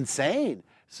he's insane,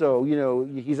 so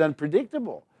he's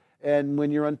unpredictable. And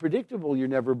when you're unpredictable, you're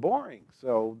never boring.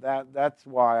 So that's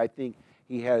why I think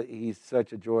he's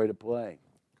such a joy to play.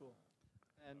 Cool.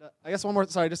 And I guess one more.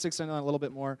 Sorry, just to extend on a little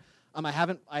bit more. I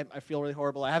feel really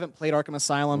horrible. I haven't played Arkham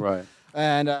Asylum. Right.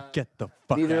 And get the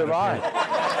fuck neither out have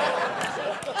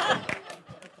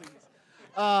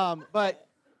of I. But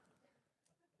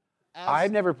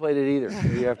I've never played it either. So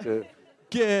you have to.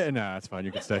 No, it's fine.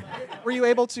 You can stay. Were you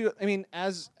able to? I mean,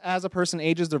 as a person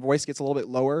ages, their voice gets a little bit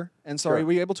lower. And so, Sure.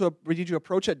 were you able to? Did you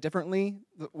approach it differently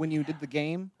when you did the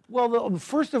game? Well,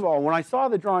 first of all, when I saw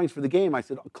the drawings for the game, I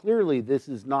said, clearly this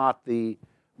is not the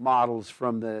models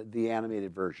from the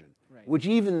animated version, Right. which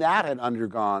even that had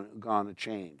undergone a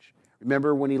change.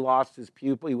 Remember when he lost his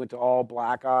pupil? He went to all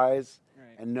black eyes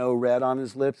Right. and no red on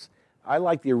his lips. I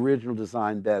like the original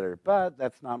design better, but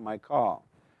that's not my call.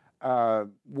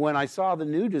 When I saw the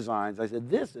new designs, I said,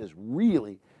 this is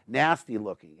really nasty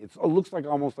looking. It looks like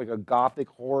almost like a gothic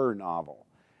horror novel.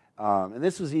 And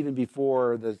this was even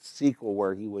before the sequel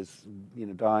where he was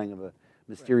dying of a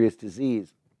mysterious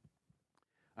disease.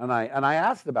 And I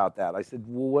asked about that. I said,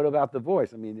 well, what about the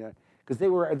voice? I mean, because they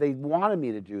wanted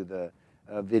me to do the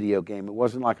video game. It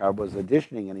wasn't like I was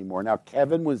auditioning anymore. Now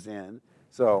Kevin was in,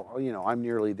 so I'm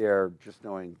nearly there just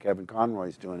knowing Kevin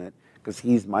Conroy's doing it because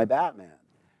he's my Batman.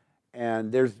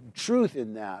 And there's truth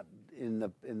in that, in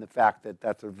the fact that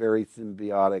that's a very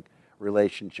symbiotic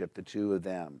relationship, the two of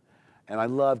them. And I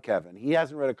love Kevin. He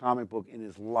hasn't read a comic book in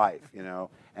his life,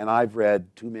 and I've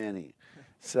read too many.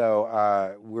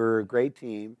 So we're a great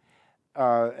team.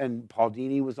 And Paul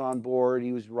Dini was on board.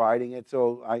 He was writing it.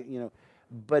 So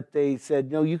but they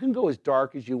said, no, you can go as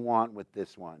dark as you want with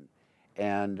this one.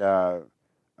 And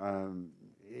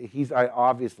he's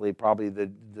obviously probably the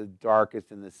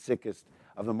darkest and the sickest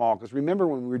of them all. Because remember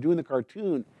when we were doing the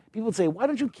cartoon, people would say, why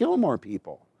don't you kill more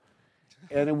people?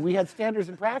 And we had standards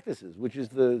and practices, which is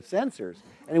the censors.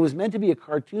 And it was meant to be a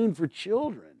cartoon for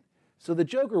children. So the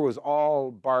Joker was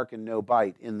all bark and no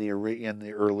bite in the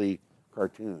early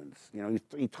cartoons.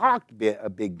 He talked a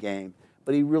big game,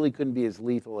 but he really couldn't be as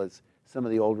lethal as some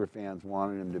of the older fans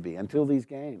wanted him to be until these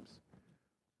games.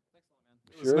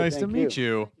 It's nice to meet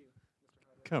you.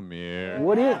 Come here.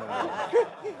 What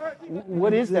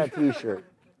is that T-shirt?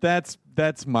 That's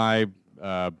my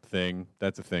thing.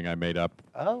 That's a thing I made up.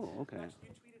 Oh, okay.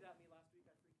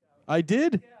 I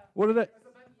did? What did I?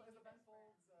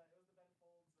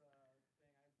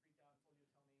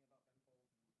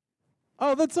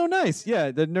 Oh, that's so nice.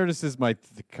 Yeah, the Nerdist is my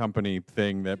company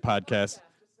thing, that podcast.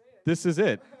 This is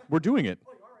it. We're doing it.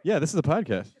 Yeah, this is a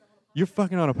podcast. You're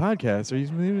fucking on a podcast. Are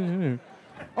you?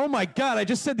 Oh, my God, I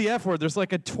just said the F word. There's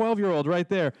like a 12-year-old right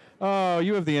there. Oh,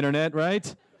 you have the internet,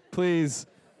 right? Please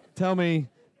tell me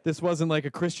this wasn't like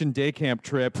a Christian day camp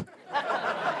trip.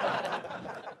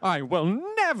 I will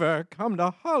never come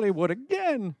to Hollywood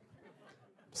again.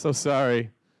 So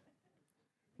sorry.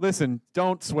 Listen,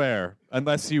 don't swear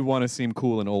unless you want to seem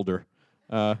cool and older.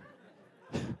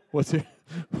 What's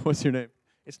your name?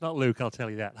 It's not Luke, I'll tell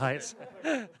you that. Hi, it's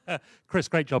Chris.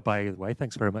 Great job, by the way.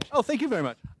 Thanks very much. Oh, thank you very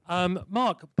much.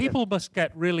 Mark, people must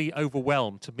get really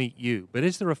overwhelmed to meet you, but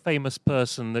is there a famous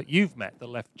person that you've met that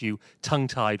left you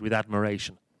tongue-tied with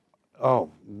admiration?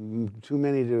 Oh, too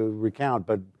many to recount,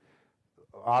 but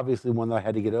obviously one that I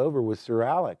had to get over was Sir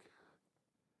Alec.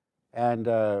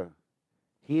 And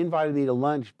he invited me to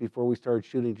lunch before we started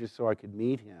shooting just so I could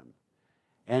meet him.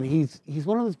 And he's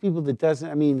one of those people that doesn't,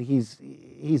 I mean,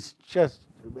 he's just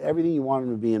everything you want him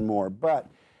to be and more, but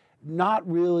not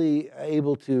really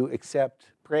able to accept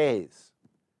praise.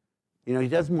 He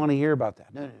doesn't want to hear about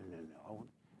that. No.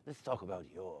 Let's talk about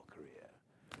your career.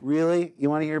 Really?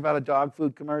 You want to hear about a dog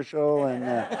food commercial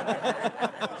and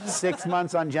 6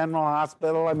 months on General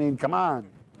Hospital? I mean, come on.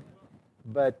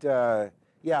 But,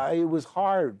 yeah, it was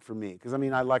hard for me because, I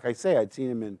mean, like I say, I'd seen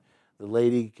him in The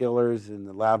Lady Killers and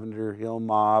The Lavender Hill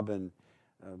Mob and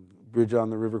Bridge on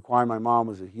the River Kwai. My mom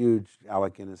was a huge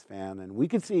Alec Guinness fan, and we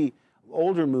could see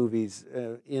older movies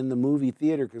in the movie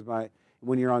theater because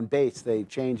when you're on base, they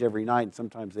change every night, and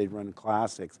sometimes they'd run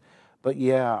classics. But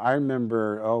yeah, I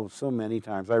remember, so many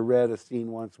times. I read a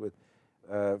scene once with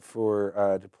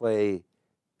to play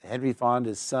Henry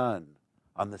Fonda's son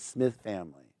on the Smith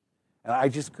Family, and I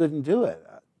just couldn't do it.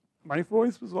 My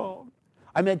voice was all.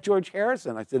 I met George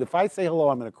Harrison. I said, if I say hello,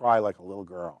 I'm going to cry like a little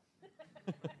girl,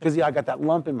 because I got that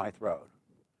lump in my throat,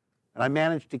 and I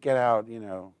managed to get out. I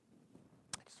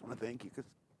just want to thank you because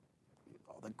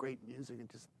all the great music and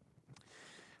just.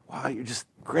 Wow, you're just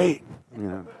great.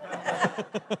 You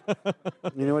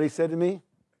know what he said to me?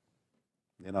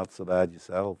 You're not so bad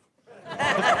yourself.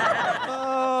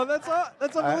 Oh,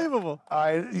 that's unbelievable.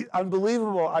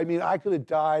 Unbelievable. I mean, I could have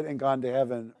died and gone to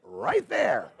heaven right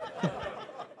there.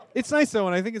 It's nice, though,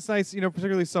 and I think it's nice,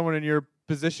 particularly someone in your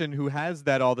position who has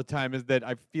that all the time, is that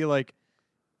I feel like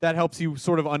that helps you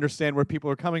sort of understand where people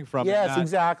are coming from. Yes,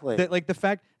 exactly. That, the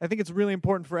fact, I think it's really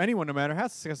important for anyone, no matter how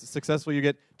successful you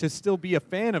get, to still be a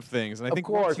fan of things. And I think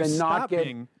course, once you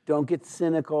and don't get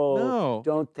cynical. No.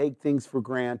 Don't take things for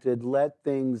granted. Let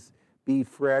things be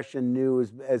fresh and new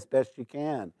as best you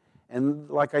can. And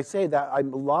like I say, that a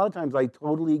lot of times I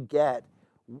totally get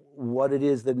what it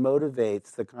is that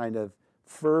motivates the kind of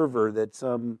fervor that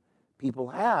some people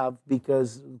have,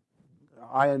 because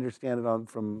I understand it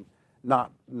from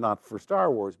not for Star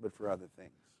Wars, but for other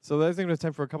things. So I think there's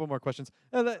time for a couple more questions.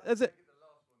 That's it.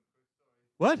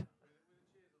 What?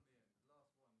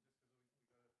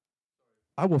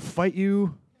 I will fight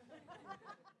you,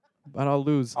 but I'll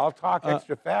lose. I'll talk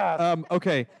extra fast.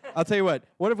 Okay, I'll tell you what.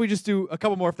 What if we just do a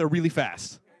couple more if they're really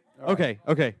fast? Okay.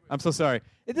 I'm so sorry.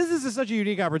 This is such a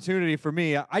unique opportunity for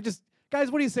me. Guys,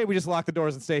 what do you say we just lock the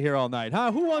doors and stay here all night?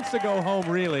 Huh? Who wants to go home,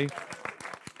 really?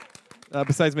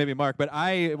 Besides maybe Mark, but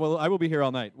I will be here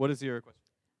all night. What is your question?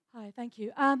 Hi, thank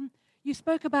you. You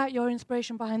spoke about your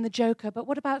inspiration behind the Joker, but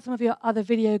what about some of your other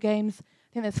video games?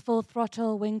 I think there's Full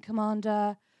Throttle, Wing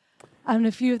Commander, and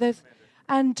a few of those.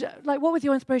 And what was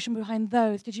your inspiration behind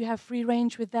those? Did you have free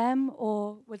range with them,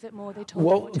 or was it more they told you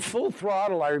what to do? Full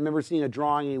Throttle, I remember seeing a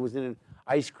drawing. He was in an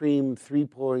ice cream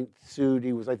three-point suit.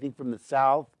 He was, I think, from the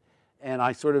South, and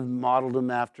I sort of modeled him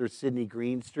after Sidney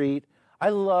Greenstreet. I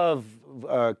love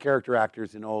character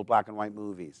actors in old black and white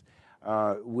movies.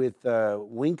 With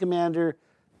Wing Commander,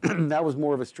 that was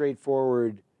more of a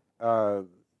straightforward,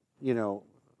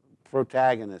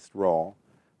 protagonist role.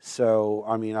 So,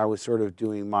 I mean, I was sort of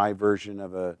doing my version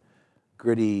of a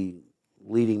gritty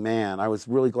leading man. I was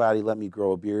really glad he let me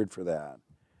grow a beard for that,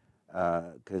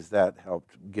 because that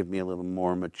helped give me a little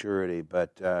more maturity.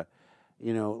 But, a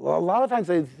lot of times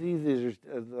I see these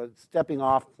are stepping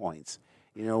off points.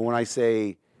 When I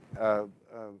say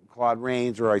Claude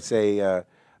Rains or I say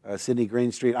Sidney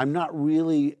Greenstreet, I'm not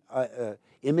really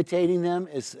imitating them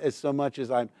as so much as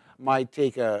I might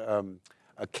take a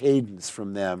cadence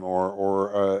from them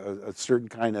or a certain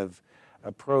kind of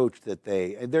approach that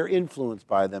they're influenced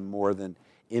by them more than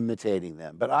imitating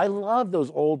them. But I love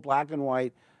those old black and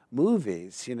white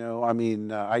movies.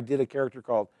 I did a character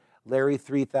called Larry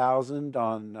 3000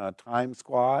 on Time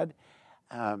Squad.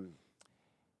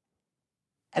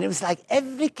 And it was like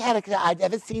every character I'd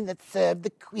ever seen that served the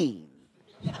Queen.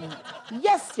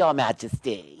 Yes, Your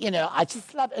Majesty. I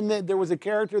just love. And there was a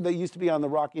character that used to be on the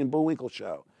Rocky and Bullwinkle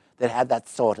show that had that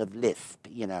sort of lisp,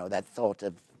 that sort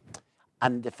of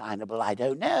undefinable, I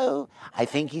don't know. I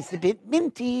think he's a bit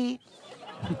minty.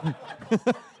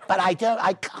 But I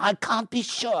can't be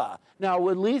sure. Now,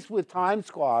 at least with Time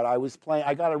Squad,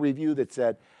 I got a review that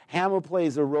said, Hamill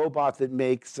plays a robot that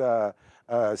makes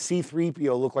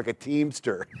C-3PO look like a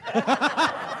Teamster. And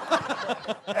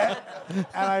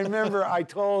I remember I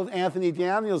told Anthony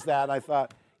Daniels that, and I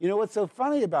thought, what's so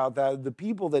funny about that? The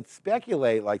people that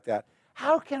speculate like that,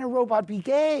 how can a robot be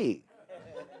gay?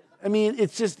 I mean,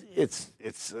 it's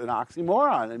an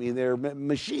oxymoron. I mean, they're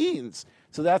machines.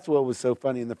 So that's what was so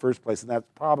funny in the first place, and that's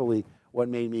probably what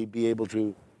made me be able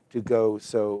to go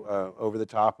so over the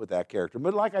top with that character.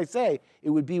 But like I say, it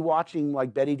would be watching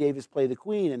like Bette Davis play the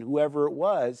Queen, and whoever it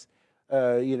was,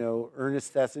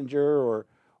 Ernest Thesiger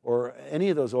or any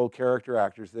of those old character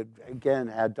actors that, again,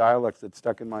 had dialects that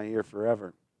stuck in my ear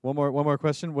forever. One more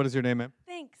question. What is your name, ma'am?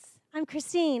 Thanks. I'm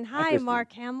Christine. Hi, Christine.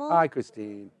 Mark Hamill. Hi,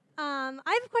 Christine. I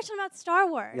have a question about Star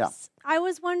Wars. Yeah. I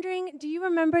was wondering, do you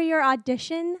remember your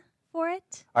audition for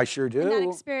it? I sure do. And that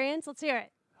experience? Let's hear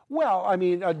it. Well, I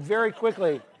mean, very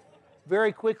quickly,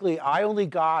 I only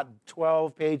got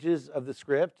 12 pages of the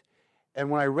script. And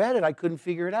when I read it, I couldn't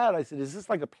figure it out. I said, is this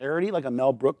like a parody, like a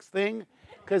Mel Brooks thing?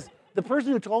 Because the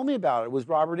person who told me about it was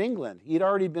Robert Englund. He had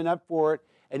already been up for it,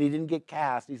 and he didn't get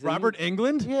cast. He said, Robert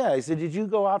Englund? Yeah. He said, did you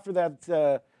go out for that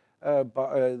the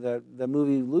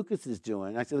movie Lucas is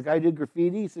doing? I said, the guy who did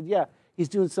Graffiti? He said, yeah. He's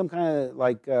doing some kind of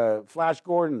like Flash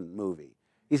Gordon movie.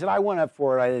 He said, I went up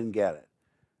for it. I didn't get it.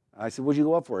 I said, what'd you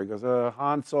go up for? He goes,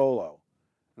 Han Solo.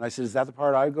 And I said, is that the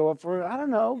part I go up for? I don't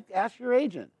know. Ask your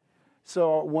agent.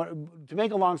 So to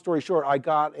make a long story short, I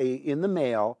got in the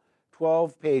mail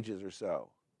 12 pages or so.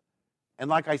 And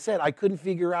like I said, I couldn't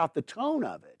figure out the tone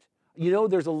of it. You know,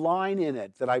 there's a line in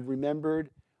it that I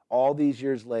remembered all these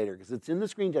years later because it's in the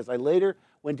screen test. I later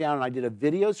went down and I did a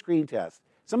video screen test.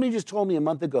 Somebody just told me a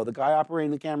month ago the guy operating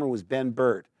the camera was Ben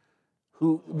Burt,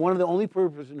 one of the only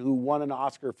person who won an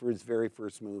Oscar for his very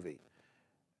first movie,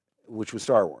 which was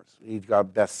Star Wars. He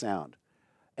got Best Sound.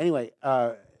 Anyway,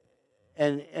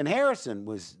 and Harrison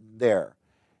was there,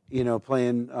 you know,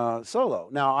 playing solo.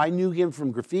 Now, I knew him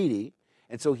from Graffiti,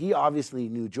 and so he obviously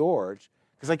knew George,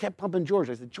 because I kept pumping George.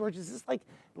 I said, George, is this like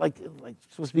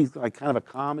supposed to be like kind of a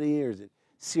comedy, or is it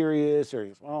serious? Or he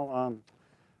goes, well,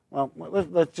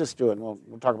 let's just do it, and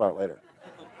we'll talk about it later.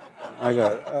 I go,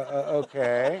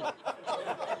 okay.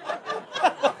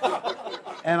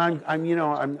 And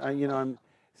I'm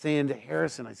saying to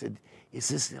Harrison, I said, is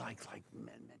this like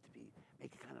meant to be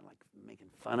making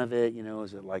fun of it? You know,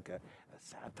 is it like a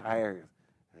satire?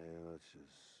 Hey, let's just,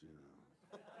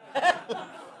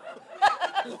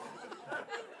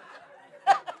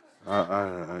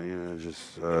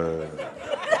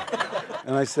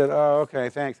 And I said, oh, okay,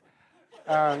 thanks.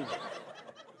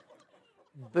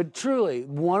 But truly,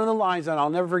 one of the lines, and I'll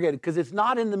never forget it, because it's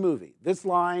not in the movie. This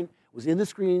line was in the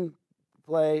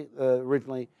screenplay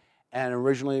originally,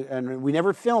 and we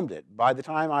never filmed it. By the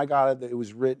time I got it, it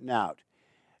was written out.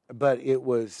 But it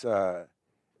was,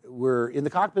 we're in the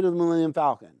cockpit of the Millennium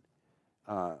Falcon.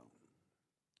 And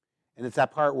it's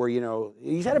that part where, you know,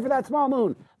 he's headed for that small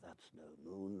moon. That's no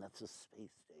moon, that's a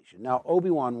space station. Now,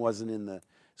 Obi-Wan wasn't in the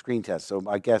screen test, so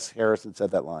I guess Harrison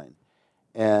said that line.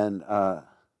 And I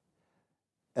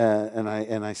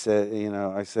said, you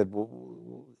know,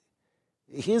 well,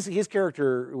 his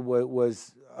character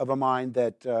was of a mind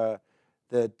that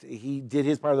he did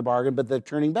his part of the bargain, but they're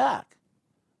turning back.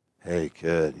 Hey,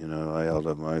 kid, you know, I held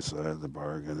up my side of the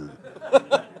bargain.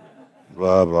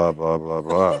 Blah, blah, blah, blah,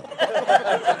 blah.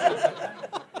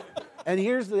 And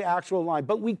here's the actual line.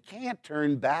 But we can't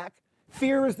turn back.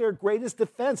 Fear is their greatest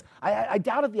defense. I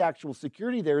doubt if the actual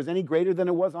security there is any greater than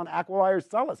it was on Aquilai or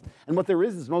Sullust. And what there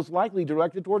is most likely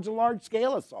directed towards a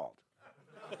large-scale assault.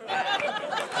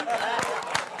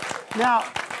 Now,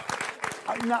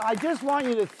 I just want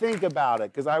you to think about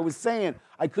it, because I was saying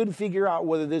I couldn't figure out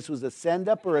whether this was a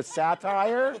send-up or a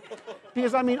satire.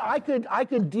 Because, I mean, I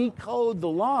could decode the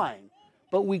line,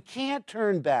 but we can't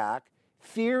turn back.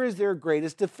 Fear is their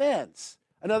greatest defense.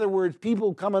 In other words,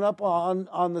 people coming up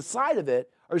on the side of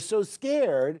it are so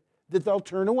scared that they'll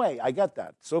turn away. I get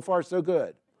that. So far, so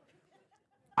good.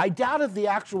 I doubt if the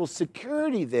actual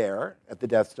security there at the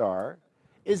Death Star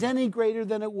is any greater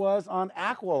than it was on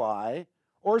Aquilai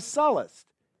or Sullust.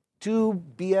 Two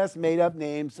BS made-up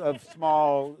names of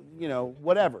small, you know,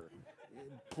 whatever,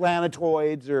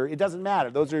 planetoids, or it doesn't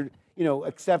matter. Those are, you know,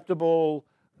 acceptable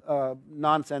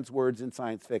nonsense words in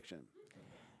science fiction.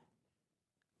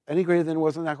 Any greater than it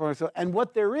was on Aquilai. And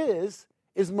what there is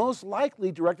most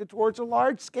likely directed towards a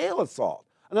large-scale assault.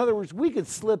 In other words, we could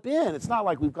slip in. It's not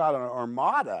like we've got an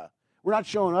armada. We're not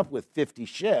showing up with 50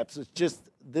 ships. It's just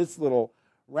this little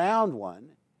round one.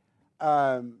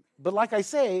 But like I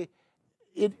say,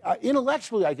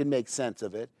 intellectually I can make sense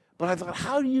of it. But I thought,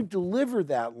 how do you deliver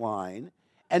that line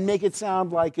and make it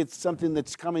sound like it's something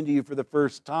that's coming to you for the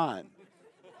first time?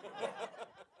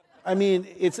 I mean,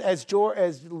 it's as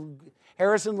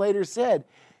Harrison later said,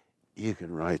 you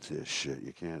can write this shit,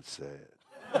 you can't say it.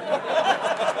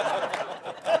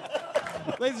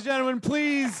 Ladies and gentlemen,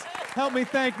 please help me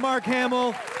thank Mark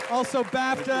Hamill. Also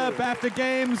BAFTA, BAFTA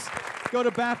Games. Go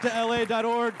to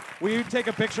BAFTALA.org. Will you take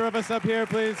a picture of us up here,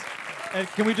 please? And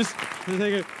can we just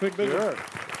take a quick picture? Sure.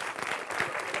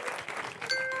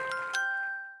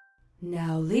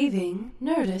 Now leaving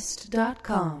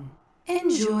Nerdist.com.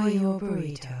 Enjoy your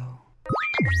burrito.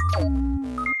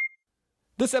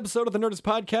 This episode of the Nerdist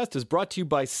Podcast is brought to you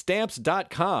by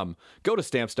Stamps.com. Go to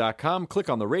Stamps.com, click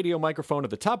on the radio microphone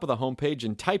at the top of the homepage,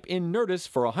 and type in Nerdist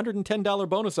for a $110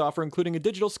 bonus offer, including a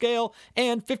digital scale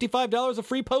and $55 of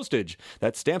free postage.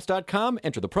 That's Stamps.com.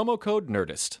 Enter the promo code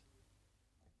NERDIST.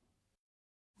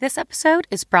 This episode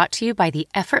is brought to you by the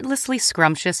effortlessly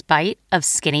scrumptious bite of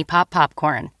Skinny Pop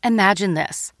Popcorn. Imagine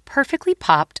this: perfectly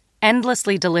popped,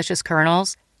 endlessly delicious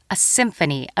kernels, a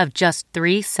symphony of just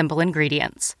 3 simple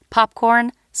ingredients: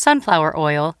 popcorn, sunflower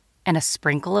oil, and a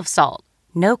sprinkle of salt.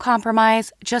 No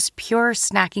compromise, just pure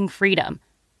snacking freedom.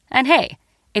 And hey,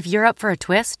 if you're up for a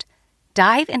twist,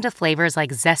 dive into flavors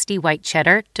like zesty white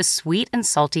cheddar to sweet and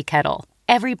salty kettle.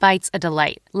 Every bite's a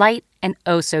delight, light and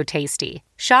oh so tasty.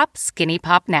 Shop Skinny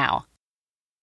Pop now.